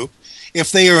acetyl group,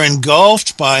 if they are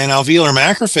engulfed by an alveolar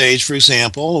macrophage, for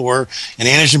example, or an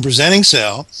antigen-presenting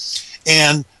cell,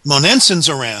 and monensin's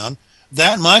around,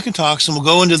 that mycotoxin will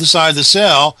go into the side of the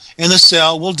cell, and the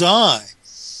cell will die.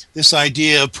 This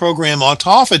idea of program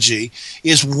autophagy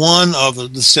is one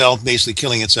of the cell basically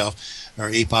killing itself, or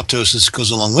apoptosis goes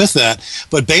along with that.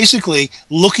 But basically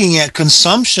looking at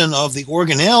consumption of the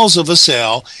organelles of a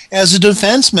cell as a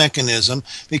defense mechanism,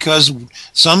 because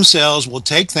some cells will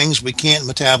take things we can't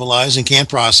metabolize and can't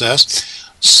process,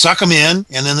 suck them in,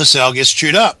 and then the cell gets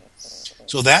chewed up.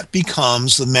 So that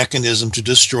becomes the mechanism to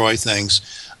destroy things.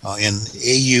 In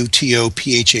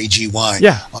AUTOPHAGY.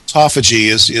 Yeah. Autophagy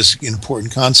is an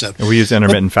important concept. And we use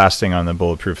intermittent fasting on the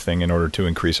Bulletproof thing in order to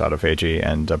increase autophagy,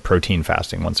 and protein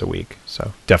fasting once a week.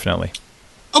 So definitely.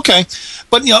 Okay.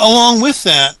 But along with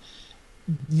that,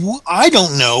 I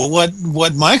don't know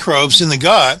what microbes in the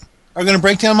gut are going to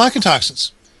break down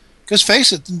mycotoxins. Because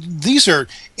face it, these are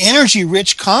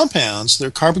energy-rich compounds. They're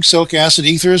carboxylic acid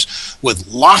ethers with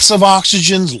lots of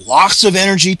oxygens, lots of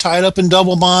energy tied up in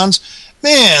double bonds.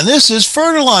 Man, this is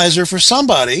fertilizer for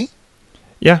somebody.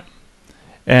 Yeah.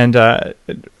 And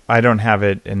I don't have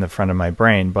it in the front of my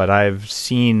brain, but I've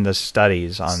seen the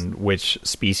studies on which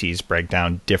species break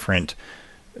down different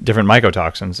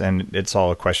mycotoxins, and it's all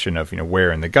a question of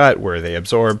where in the gut, where are they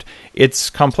absorbed.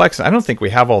 It's complex. I don't think we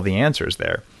have all the answers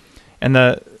there. And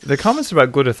the comments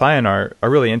about glutathione are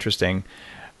really interesting.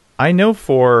 I know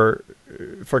for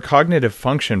cognitive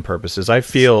function purposes, I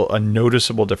feel a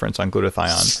noticeable difference on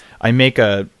glutathione. I make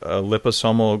a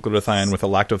liposomal glutathione with a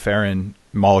lactoferrin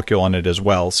molecule on it as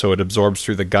well. So it absorbs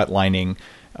through the gut lining,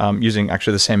 using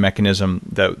actually the same mechanism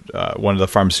that one of the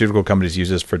pharmaceutical companies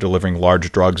uses for delivering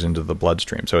large drugs into the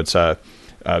bloodstream. So it's a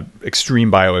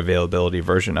extreme bioavailability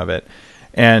version of it.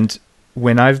 And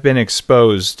when I've been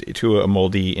exposed to a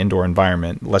moldy indoor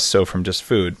environment, less so from just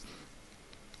food,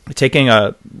 taking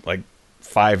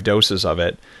 5 doses of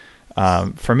it,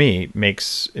 for me,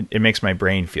 makes my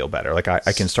brain feel better. Like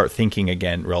I can start thinking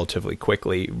again relatively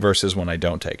quickly versus when I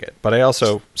don't take it. But I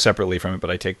also, separately from it,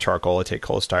 I take charcoal, I take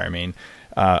cholestyramine,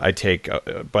 I take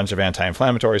a bunch of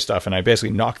anti-inflammatory stuff, and I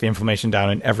basically knock the inflammation down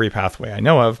in every pathway I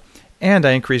know of, and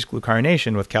I increase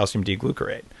glucuronation with calcium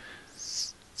D-glucarate.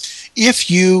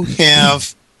 If you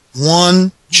have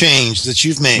one change that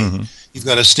you've made, you've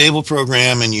got a stable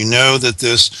program, and you know that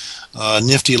this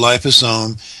nifty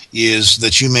liposome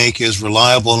that you make is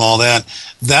reliable and all that,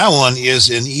 that one is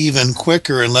an even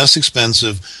quicker and less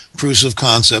expensive proofs of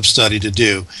concept study to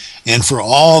do. And for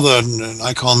all the,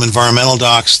 I call them environmental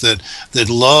docs that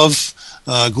love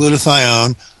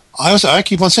glutathione, I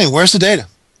keep on saying, where's the data?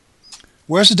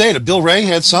 Where's the data? Bill Ray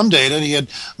had some data. He had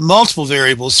multiple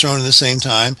variables thrown at the same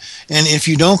time. And if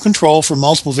you don't control for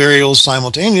multiple variables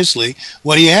simultaneously,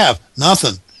 what do you have?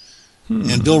 Nothing.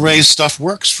 And Bill Ray's stuff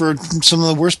works for some of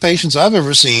the worst patients I've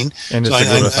ever seen. And it's a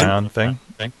glutathione thing?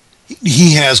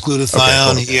 He has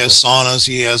glutathione. Okay, he has saunas.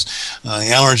 He has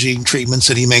allergy treatments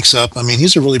that he makes up. I mean,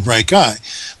 he's a really bright guy.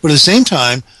 But at the same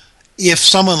time, if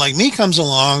someone like me comes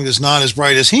along that's not as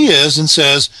bright as he is and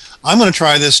says, I'm going to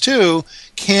try this too,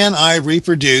 can I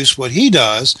reproduce what he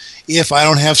does if I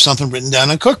don't have something written down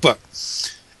in a cookbook?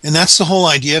 And that's the whole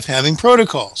idea of having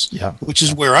protocols, which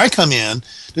is where I come in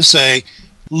to say,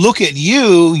 look at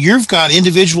you, you've got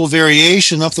individual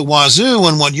variation up the wazoo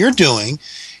in what you're doing,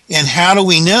 and how do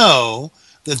we know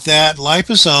that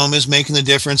liposome is making the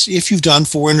difference if you've done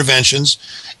 4 interventions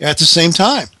at the same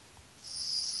time?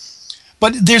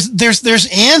 But there's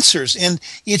answers, and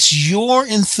it's your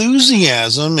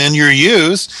enthusiasm and your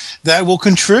youth that will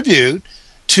contribute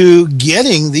to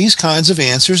getting these kinds of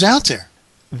answers out there.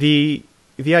 The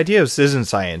idea of citizen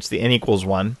science, the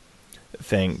N=1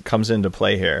 thing, comes into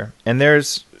play here, and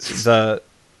there's the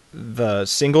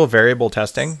single variable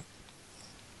testing.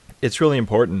 It's really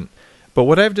important, but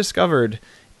what I've discovered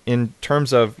in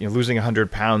terms of losing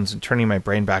 100 pounds and turning my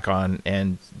brain back on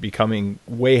and becoming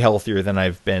way healthier than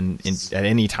I've been at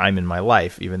any time in my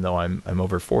life, even though I'm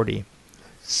over 40,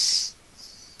 is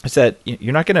that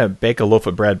you're not going to bake a loaf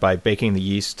of bread by baking the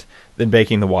yeast, then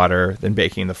baking the water, then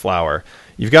baking the flour.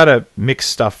 You've got to mix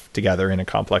stuff together in a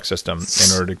complex system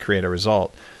in order to create a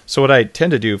result. So what I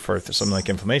tend to do for something like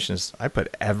inflammation is I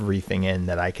put everything in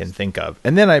that I can think of,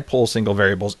 and then I pull single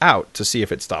variables out to see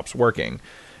if it stops working.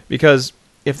 Because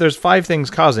if there's 5 things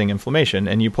causing inflammation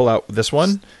and you pull out this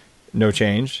one, no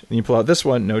change, and you pull out this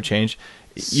one, no change,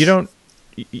 you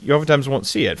oftentimes won't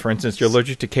see it. For instance, you're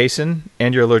allergic to casein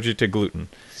and you're allergic to gluten.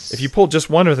 If you pull just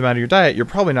one of them out of your diet, you're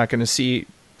probably not going to see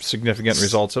significant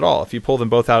results at all. If you pull them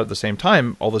both out at the same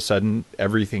time, all of a sudden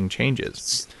everything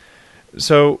changes.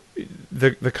 So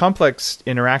the complex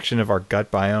interaction of our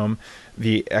gut biome,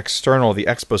 the external, the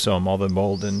exposome, all the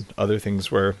mold and other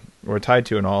things we're tied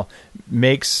to and all,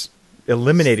 makes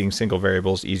eliminating single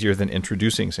variables easier than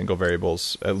introducing single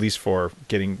variables, at least for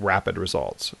getting rapid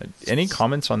results. Any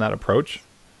comments on that approach?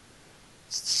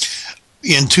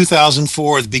 In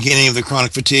 2004, at the beginning of the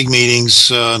chronic fatigue meetings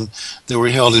that were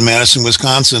held in Madison,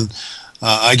 Wisconsin,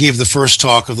 I gave the first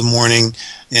talk of the morning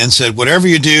and said, whatever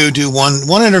you do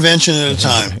one intervention at a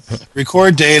time.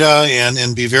 Record data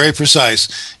and be very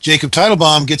precise. Jacob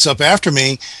Teitelbaum gets up after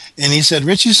me, and he said,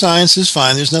 Ritchie, science is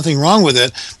fine. There's nothing wrong with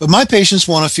it. But my patients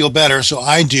want to feel better, so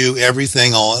I do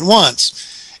everything all at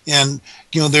once. And,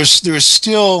 there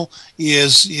still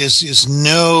is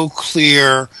no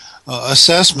clear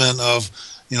assessment of,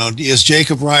 is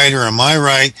Jacob right or am I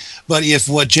right? But if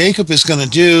what Jacob is going to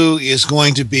do is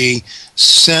going to be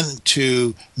sent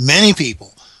to many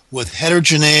people with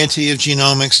heterogeneity of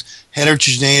genomics,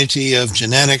 heterogeneity of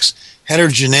genetics,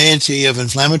 heterogeneity of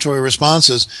inflammatory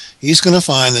responses, he's going to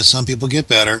find that some people get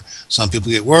better, some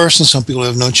people get worse, and some people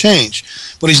have no change.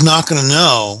 But he's not going to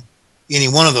know any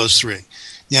one of those 3.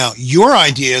 Now, your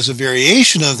idea is a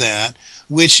variation of that,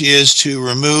 which is to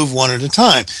remove one at a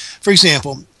time. For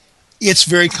example, it's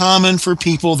very common for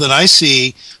people that I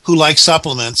see who like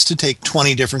supplements to take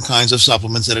 20 different kinds of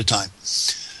supplements at a time.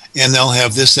 And they'll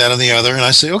have this, that, and the other. And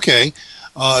I say, okay,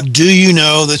 do you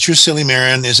know that your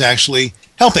silymarin is actually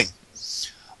helping?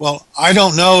 Well, I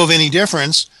don't know of any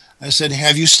difference. I said,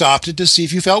 have you stopped it to see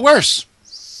if you felt worse?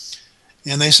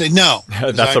 And they say, no.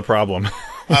 That's a problem.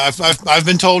 I've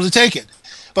been told to take it.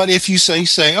 But if you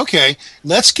say, okay,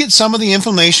 let's get some of the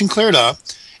inflammation cleared up,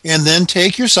 and then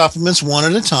take your supplements one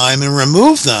at a time and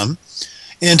remove them,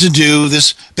 and to do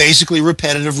this basically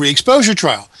repetitive re-exposure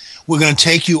trial. We're going to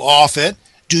take you off it.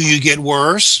 Do you get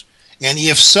worse? And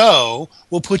if so,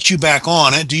 we'll put you back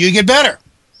on it. Do you get better?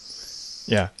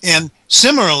 Yeah. And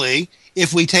similarly,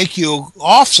 if we take you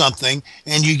off something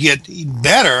and you get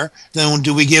better, then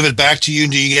do we give it back to you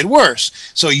and do you get worse?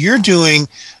 So you're doing,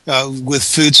 with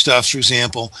foodstuffs, for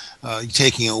example,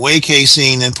 taking away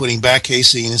casein and putting back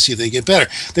casein and see if they get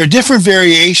better. There are different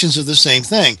variations of the same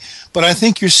thing, but I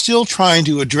think you're still trying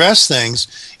to address things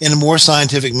in a more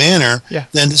scientific manner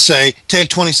than to say, take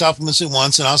 20 supplements at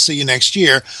once and I'll see you next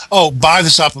year. Oh, buy the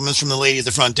supplements from the lady at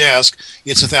the front desk.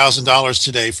 It's $1,000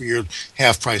 today for your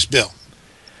half-price bill.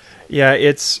 Yeah,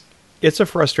 it's a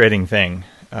frustrating thing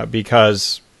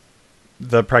because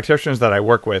the practitioners that I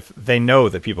work with, they know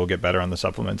that people get better on the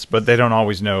supplements, but they don't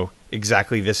always know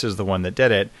exactly this is the one that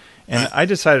did it. And I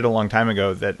decided a long time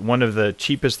ago that one of the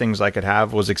cheapest things I could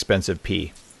have was expensive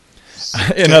pee.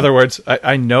 In other words,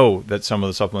 I know that some of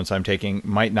the supplements I'm taking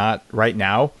might not right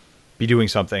now be doing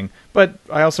something, but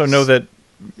I also know that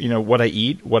what I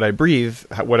eat, what I breathe,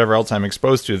 whatever else I'm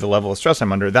exposed to, the level of stress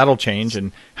I'm under, that'll change.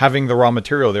 And having the raw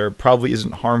material there probably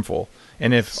isn't harmful.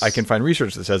 And if I can find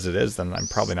research that says it is, then I'm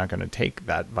probably not going to take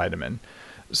that vitamin.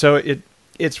 So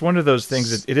it's one of those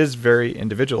things that it is very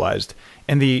individualized.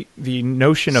 And the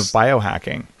notion of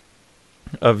biohacking,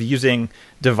 of using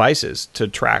devices to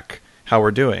track how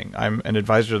we're doing. I'm an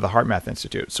advisor to the HeartMath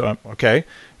Institute. So,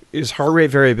 is heart rate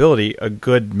variability a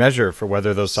good measure for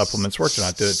whether those supplements worked or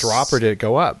not? Did it drop or did it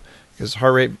go up? Because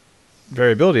heart rate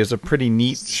variability is a pretty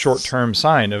neat short-term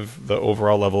sign of the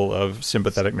overall level of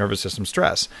sympathetic nervous system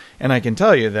stress. And I can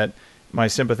tell you that my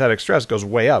sympathetic stress goes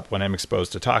way up when I'm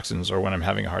exposed to toxins or when I'm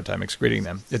having a hard time excreting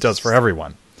them. It does for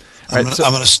everyone. I'm going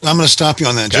to stop you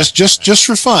on that, okay. just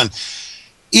for fun.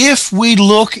 If we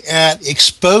look at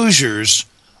exposures,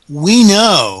 we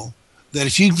know that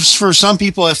for some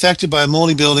people affected by a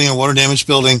moldy building or water damaged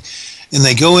building, and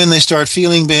they go in, they start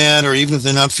feeling bad, or even if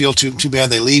they not feel too bad,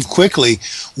 they leave quickly,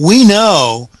 we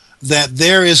know that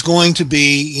there is going to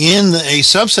be, in a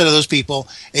subset of those people,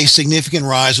 a significant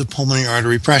rise of pulmonary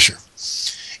artery pressure.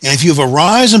 And if you have a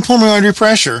rise in pulmonary artery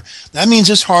pressure, that means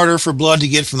it's harder for blood to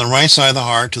get from the right side of the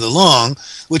heart to the lung,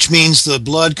 which means the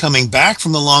blood coming back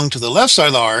from the lung to the left side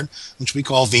of the heart, which we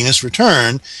call venous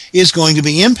return, is going to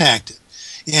be impacted.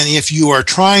 And if you are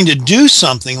trying to do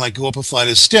something like go up a flight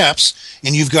of steps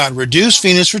and you've got reduced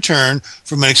venous return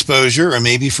from an exposure or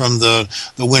maybe from the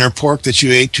winter pork that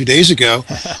you ate 2 days ago,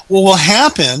 what will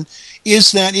happen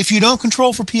is that if you don't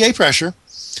control for PA pressure,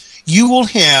 you will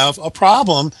have a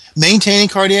problem maintaining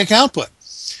cardiac output.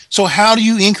 So how do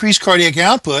you increase cardiac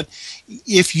output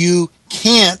if you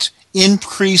can't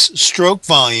increase stroke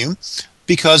volume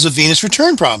because of venous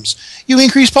return problems? You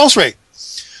increase pulse rate.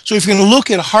 So if you're going to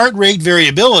look at heart rate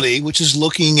variability, which is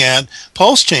looking at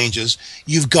pulse changes,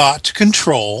 you've got to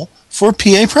control for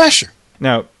PA pressure.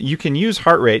 Now, you can use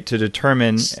heart rate to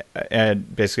determine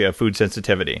basically a food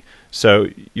sensitivity. So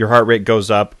your heart rate goes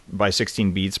up by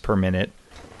 16 beats per minute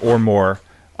or more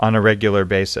on a regular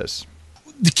basis.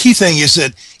 The key thing is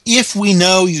that if we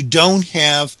know you don't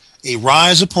have a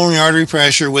rise of pulmonary artery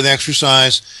pressure with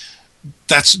exercise,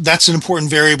 that's an important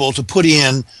variable to put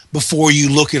in before you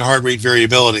look at heart rate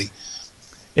variability.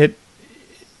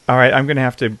 All right, I'm going to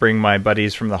have to bring my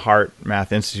buddies from the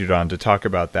HeartMath Institute on to talk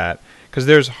about that, because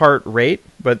there's heart rate,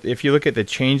 but if you look at the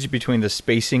change between the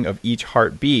spacing of each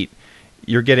heartbeat,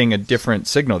 you're getting a different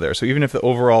signal there. So even if the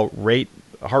overall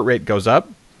heart rate goes up,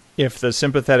 if the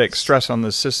sympathetic stress on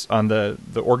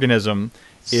the organism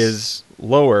is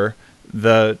lower,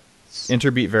 the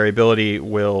interbeat variability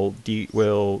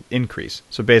will increase.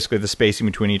 So basically the spacing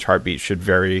between each heartbeat should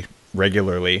vary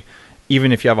regularly,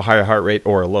 even if you have a higher heart rate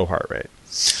or a low heart rate.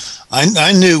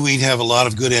 I knew we'd have a lot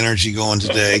of good energy going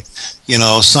today.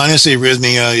 Sinus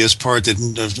arrhythmia is part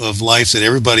of life that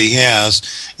everybody has.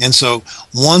 And so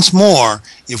once more,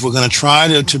 if we're going to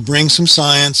try to bring some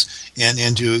science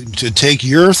and to take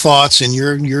your thoughts and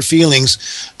your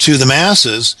feelings to the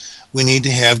masses, we need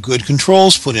to have good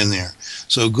controls put in there.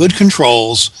 So good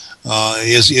controls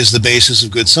is the basis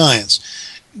of good science.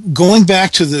 Going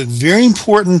back to the very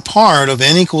important part of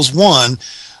N equals 1,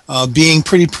 being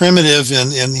pretty primitive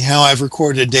in how I've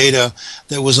recorded data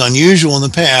that was unusual in the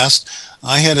past,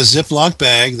 I had a Ziploc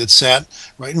bag that sat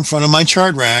right in front of my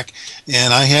chart rack,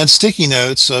 and I had sticky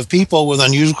notes of people with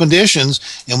unusual conditions.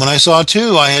 And when I saw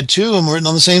two, I had two of them written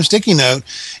on the same sticky note.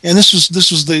 And this was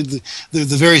the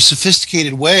very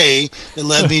sophisticated way that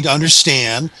led me to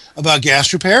understand about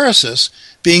gastroparesis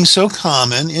being so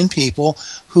common in people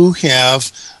who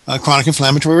have chronic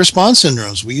inflammatory response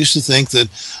syndromes. We used to think that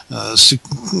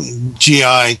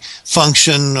GI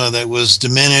function that was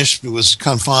diminished, was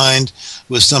confined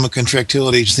with stomach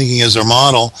contractility, thinking as our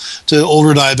model, to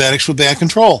older diabetics with bad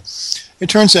control. It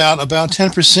turns out about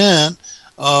 10%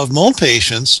 of mold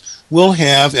patients will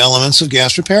have elements of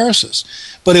gastroparesis.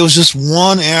 But it was just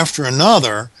one after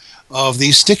another of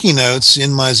these sticky notes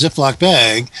in my Ziploc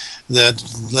bag that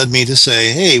led me to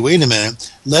say, hey, wait a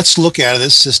minute, let's look at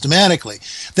this systematically.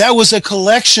 That was a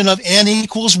collection of n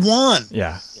equals 1.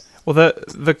 Yeah. Well,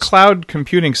 the cloud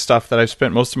computing stuff that I've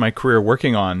spent most of my career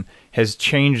working on has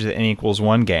changed the n equals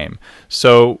 1 game.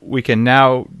 So we can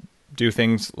now do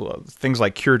things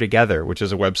like Cure Together, which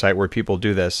is a website where people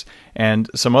do this, and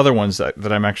some other ones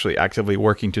that I'm actually actively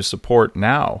working to support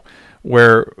now,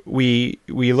 where we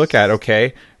look at,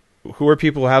 okay, who are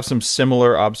people who have some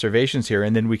similar observations here,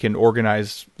 and then we can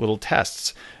organize little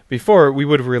tests. Before, we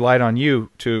would have relied on you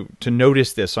to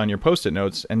notice this on your Post-it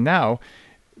notes, and now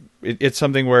it's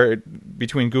something where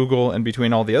between Google and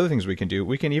between all the other things we can do,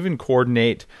 we can even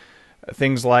coordinate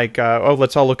things like,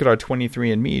 let's all look at our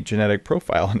 23andMe genetic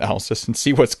profile analysis and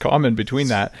see what's common between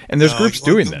that. And there's groups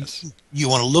doing this. You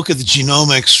want to look at the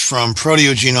genomics from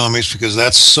proteogenomics because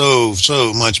that's so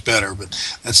much better, but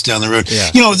that's down the road. Yeah.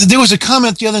 You know, there was a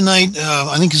comment the other night,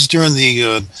 I think it's during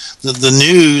the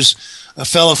news, a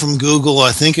fellow from Google,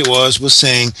 I think it was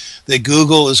saying that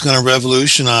Google is going to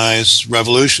revolutionize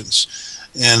revolutions.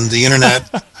 And the internet,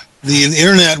 the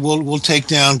internet will take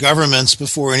down governments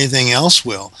before anything else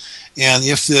will. And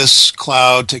if this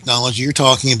cloud technology you're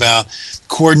talking about,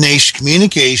 coordination,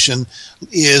 communication,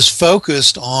 is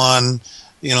focused on,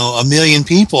 1 million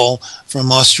people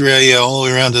from Australia all the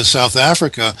way around to South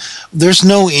Africa, there's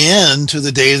no end to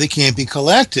the data that can't be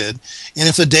collected. And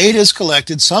if the data is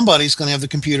collected, somebody's going to have the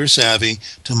computer savvy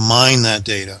to mine that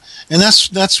data. And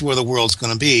that's where the world's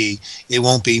going to be. It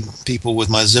won't be people with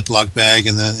my Ziploc bag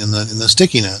and the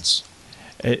sticky notes.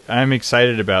 I'm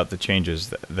excited about the changes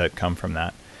that come from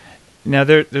that. Now,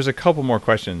 there's a couple more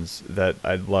questions that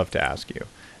I'd love to ask you.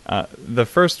 The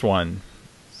first one,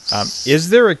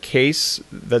 is there a case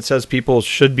that says people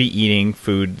should be eating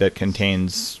food that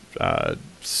contains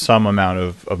some amount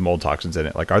of mold toxins in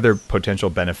it? Like, are there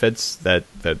potential benefits that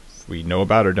we know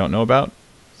about or don't know about?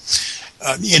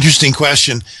 Interesting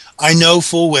question. I know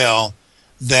full well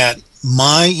that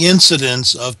my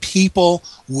incidence of people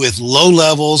with low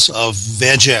levels of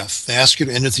VEGF,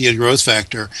 vascular endothelial growth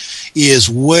factor, is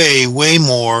way, way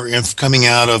more coming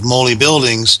out of moldy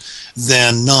buildings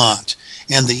than not.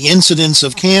 And the incidence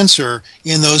of cancer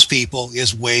in those people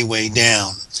is way, way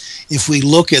down. If we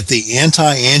look at the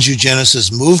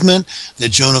anti-angiogenesis movement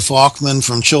that Jonah Falkman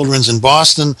from Children's in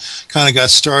Boston kind of got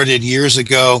started years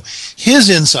ago, his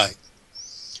insight,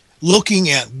 looking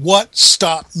at what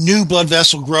stopped new blood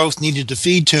vessel growth needed to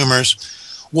feed tumors,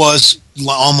 was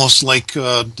almost like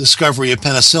discovery of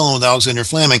penicillin with Alexander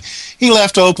Fleming. He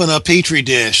left open a petri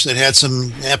dish that had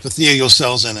some epithelial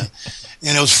cells in it.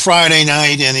 And it was Friday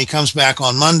night, and he comes back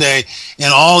on Monday,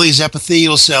 and all these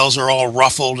epithelial cells are all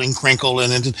ruffled and crinkled,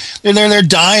 and they're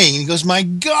dying. He goes, my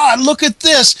God, look at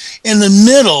this. In the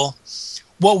middle,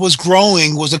 what was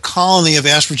growing was a colony of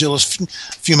Aspergillus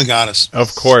fumigatus.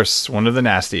 Of course, one of the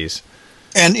nasties.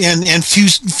 And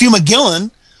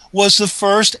fumagillin was the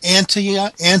first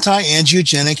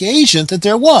anti-angiogenic agent that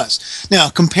there was. Now,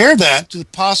 compare that to the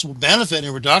possible benefit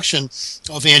and reduction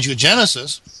of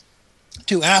angiogenesis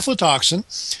to aflatoxin,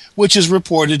 which is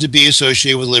reported to be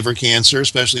associated with liver cancer,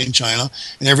 especially in China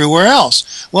and everywhere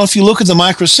else. Well, if you look at the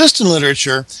microcystin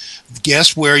literature,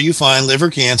 guess where you find liver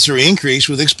cancer increase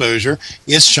with exposure?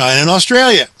 It's China and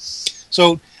Australia.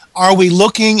 So are we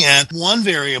looking at one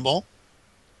variable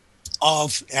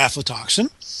of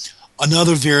aflatoxin,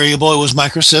 another variable was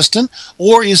microcystin,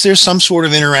 or is there some sort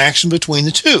of interaction between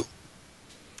the two?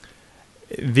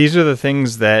 These are the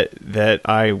things that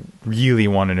I really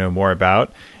want to know more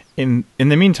about. In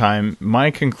the meantime,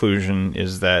 my conclusion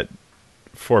is that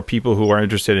for people who are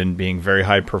interested in being very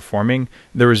high performing,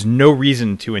 there is no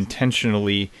reason to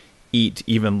intentionally eat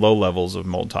even low levels of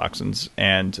mold toxins.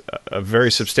 And a very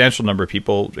substantial number of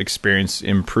people experience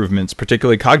improvements,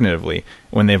 particularly cognitively,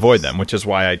 when they avoid them, which is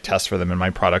why I test for them in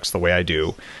my products the way I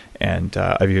do. And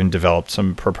I've even developed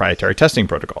some proprietary testing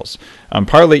protocols.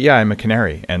 Partly, I'm a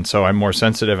canary, and so I'm more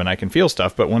sensitive and I can feel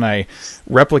stuff. But when I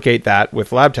replicate that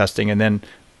with lab testing and then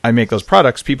I make those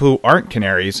products, people who aren't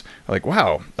canaries are like,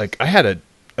 wow, like I had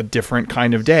a different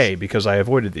kind of day because I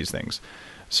avoided these things.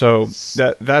 So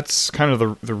that's kind of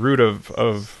the root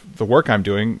of the work I'm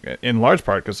doing, in large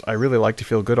part because I really like to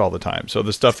feel good all the time. So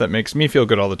the stuff that makes me feel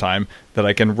good all the time that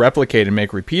I can replicate and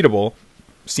make repeatable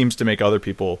seems to make other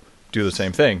people do the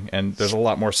same thing. And there's a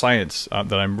lot more science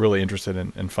that I'm really interested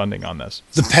in funding on this.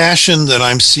 The passion that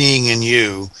I'm seeing in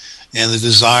you and the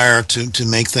desire to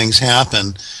make things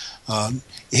happen,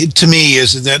 to me,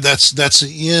 is that's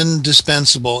an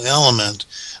indispensable element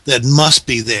that must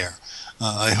be there.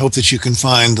 I hope that you can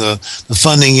find the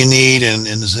funding you need and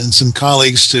some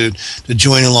colleagues to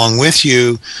join along with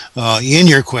you in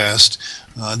your quest.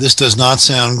 This does not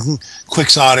sound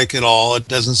quixotic at all. It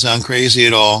doesn't sound crazy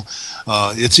at all.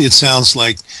 It sounds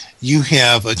like you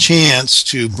have a chance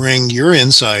to bring your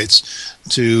insights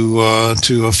to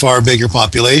a far bigger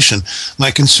population.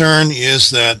 My concern is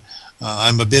that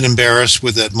I'm a bit embarrassed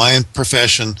with that my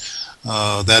profession,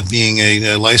 that being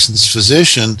a licensed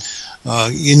physician,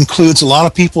 includes a lot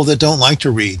of people that don't like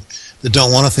to read, that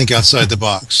don't want to think outside the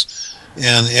box.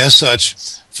 And as such,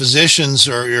 physicians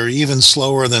are even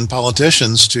slower than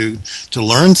politicians to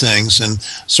learn things, and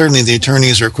certainly the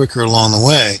attorneys are quicker along the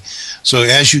way. So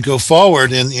as you go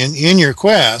forward in your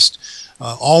quest,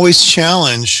 always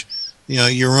challenge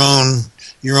your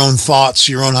own thoughts,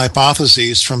 your own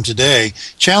hypotheses from today.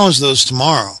 Challenge those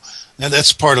tomorrow. Now,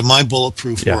 that's part of my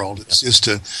bulletproof world, is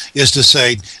to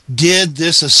say, did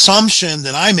this assumption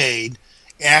that I made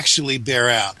actually bear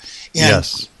out?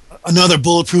 And another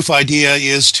bulletproof idea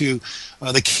is to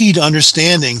the key to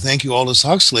understanding, thank you Aldous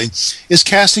Huxley, is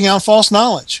casting out false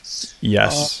knowledge.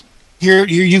 Yes. Here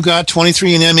you've got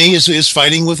 23andMe is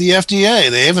fighting with the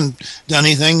FDA. They haven't done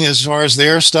anything as far as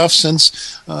their stuff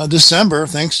since December,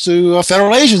 thanks to a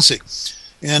federal agency.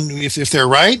 And if they're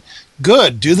right,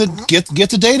 good. Get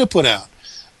the data put out.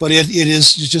 But it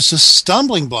is just a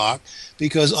stumbling block,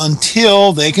 because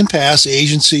until they can pass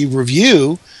agency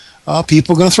review,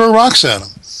 people are going to throw rocks at them.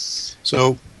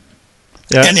 So,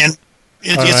 and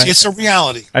it's a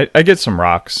reality. I get some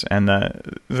rocks, and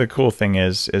the cool thing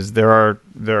is there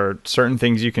are certain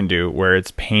things you can do where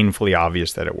it's painfully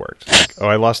obvious that it worked. Like,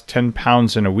 I lost 10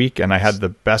 pounds in a week, and I had the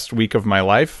best week of my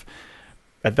life.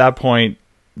 At that point,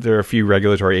 there are a few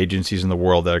regulatory agencies in the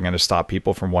world that are going to stop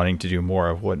people from wanting to do more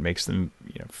of what makes them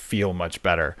feel much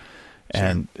better.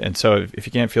 And so if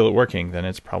you can't feel it working, then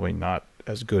it's probably not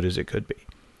as good as it could be.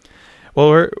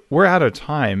 Well, we're out of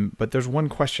time, but there's one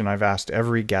question I've asked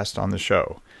every guest on the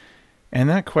show. And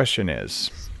that question is,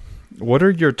 what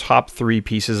are your top 3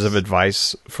 pieces of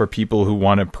advice for people who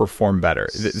want to perform better?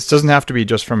 This doesn't have to be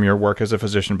just from your work as a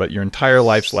physician, but your entire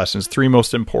life's lessons, 3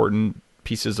 most important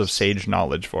pieces of sage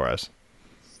knowledge for us.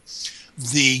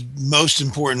 The most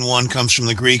important one comes from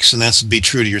the Greeks, and that's to be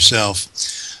true to yourself.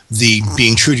 The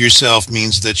being true to yourself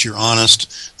means that you're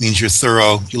honest, means you're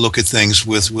thorough, you look at things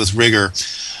with rigor.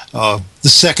 The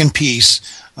second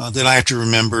piece that I have to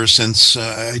remember, since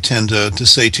I tend to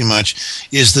say too much,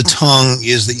 is the tongue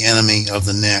is the enemy of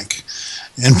the neck.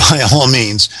 And by all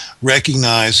means,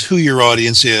 recognize who your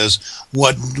audience is,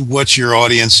 what your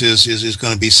audience is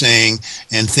going to be saying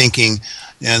and thinking,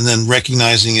 and then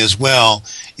recognizing as well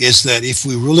is that if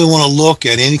we really want to look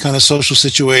at any kind of social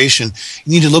situation,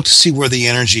 you need to look to see where the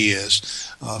energy is.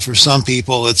 For some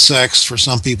people, it's sex. For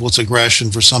some people, it's aggression.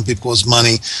 For some people, it's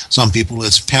money. Some people,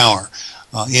 it's power.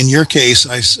 In your case,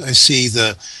 I see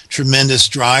the tremendous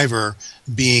driver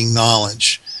being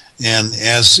knowledge. And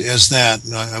as that,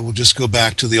 I will just go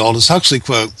back to the Aldous Huxley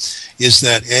quote, is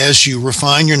that as you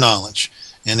refine your knowledge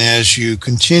and as you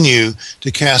continue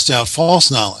to cast out false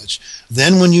knowledge,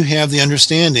 then when you have the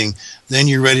understanding, then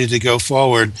you're ready to go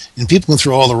forward, and people can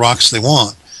throw all the rocks they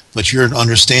want, but your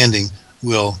understanding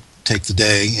will take the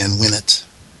day and win it.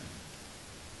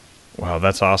 Wow,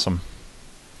 that's awesome.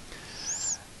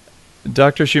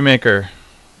 Dr. Shoemaker,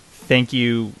 thank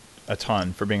you a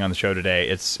ton for being on the show today.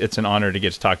 It's an honor to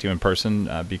get to talk to you in person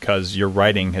because your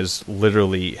writing has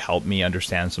literally helped me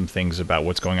understand some things about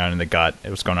what's going on in the gut,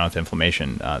 what's going on with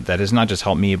inflammation. That has not just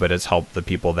helped me, but it's helped the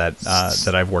people that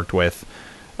I've worked with,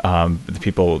 the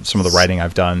people, some of the writing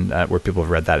I've done where people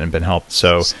have read that and been helped.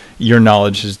 So your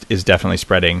knowledge is definitely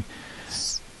spreading.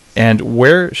 And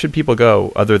where should people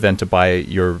go other than to buy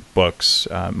your books,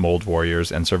 Mold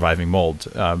Warriors and Surviving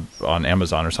Mold, on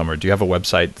Amazon or somewhere? Do you have a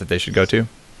website that they should go to?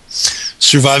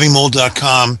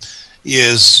 SurvivingMold.com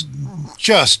is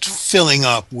just filling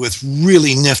up with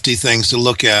really nifty things to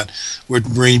look at. We're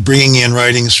bringing in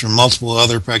writings from multiple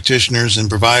other practitioners and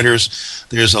providers.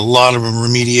 There's a lot of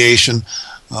remediation.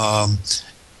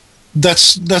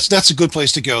 That's a good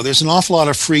place to go. There's an awful lot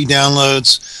of free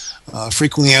downloads.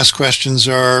 Frequently asked questions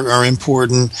are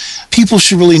important. People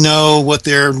should really know what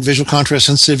their visual contrast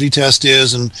sensitivity test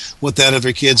is and what that of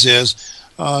their kids is.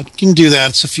 You can do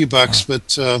that. It's a few bucks, but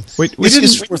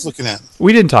it's worth looking at.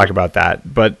 We didn't talk about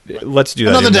that, but let's do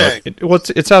that. Another day.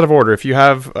 It's out of order. If you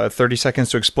have 30 seconds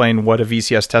to explain what a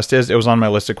VCS test is, it was on my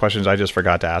list of questions. I just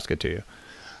forgot to ask it to you.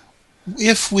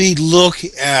 If we look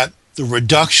at the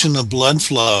reduction of blood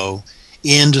flow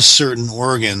into certain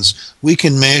organs, we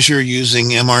can measure using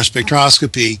MR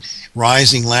spectroscopy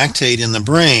rising lactate in the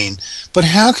brain. But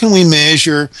how can we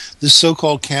measure the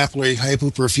so-called capillary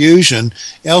hypoperfusion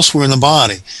elsewhere in the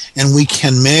body? And we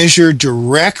can measure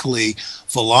directly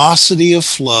velocity of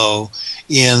flow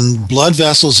in blood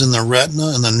vessels in the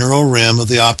retina and the neural rim of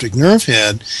the optic nerve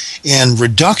head, and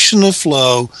reduction of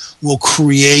flow will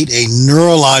create a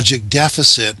neurologic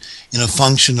deficit in a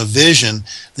function of vision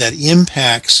that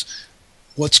impacts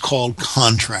what's called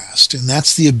contrast, and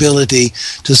that's the ability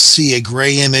to see a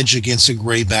gray image against a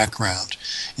gray background.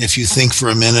 If you think for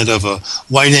a minute of a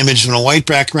white image and a white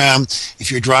background,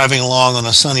 if you're driving along on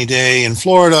a sunny day in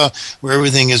Florida where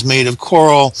everything is made of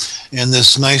coral and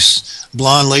this nice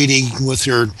blonde lady with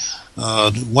her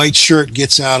white shirt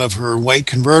gets out of her white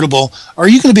convertible, are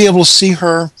you going to be able to see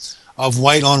her of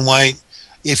white on white?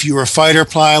 If you're a fighter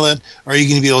pilot, are you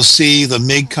going to be able to see the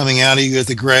MiG coming out of you at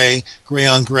the gray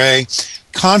on gray?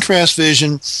 Contrast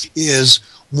vision is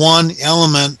one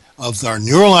element of our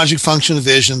neurologic function of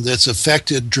vision that's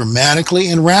affected dramatically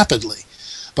and rapidly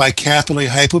by capillary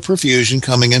hypoperfusion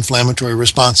coming inflammatory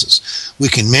responses. We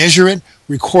can measure it,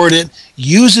 record it,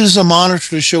 use it as a monitor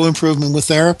to show improvement with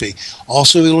therapy.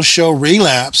 Also, it'll show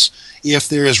relapse if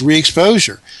there is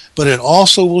re-exposure, but it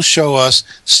also will show us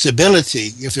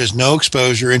stability if there's no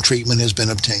exposure and treatment has been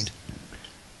obtained.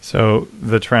 So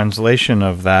the translation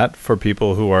of that for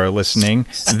people who are listening,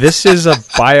 this is a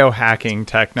biohacking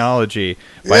technology.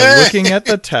 By looking at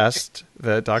the test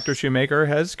that Dr. Shoemaker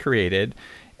has created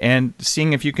and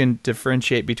seeing if you can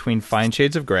differentiate between fine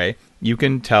shades of gray, you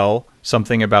can tell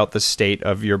something about the state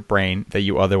of your brain that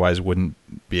you otherwise wouldn't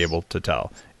be able to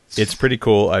tell. It's pretty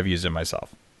cool. I've used it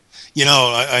myself. You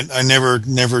know, I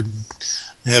never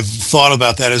have thought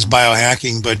about that as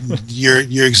biohacking, but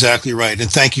you're exactly right,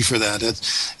 and thank you for that.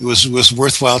 It was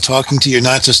worthwhile talking to you,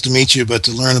 not just to meet you, but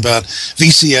to learn about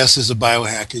VCS as a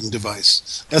biohacking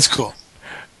device. That's cool.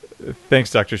 Thanks,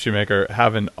 Dr. Shoemaker.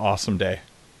 Have an awesome day.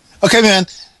 Okay, man.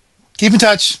 Keep in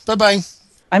touch. Bye-bye.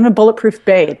 I'm a Bulletproof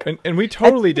Babe. And we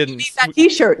totally didn't... You need that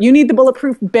T-shirt. You need the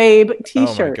Bulletproof Babe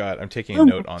T-shirt. Oh, my God. I'm taking a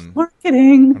note on...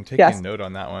 Marketing. I'm taking a note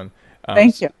on that one.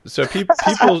 Thank you. So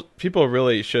people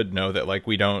really should know that, like,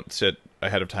 we don't sit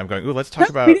ahead of time going, "Ooh, let's talk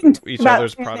about each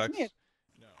other's products."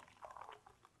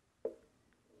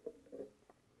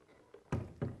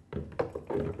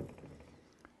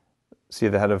 See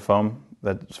the head of foam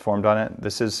that's formed on it?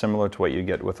 This is similar to what you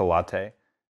get with a latte.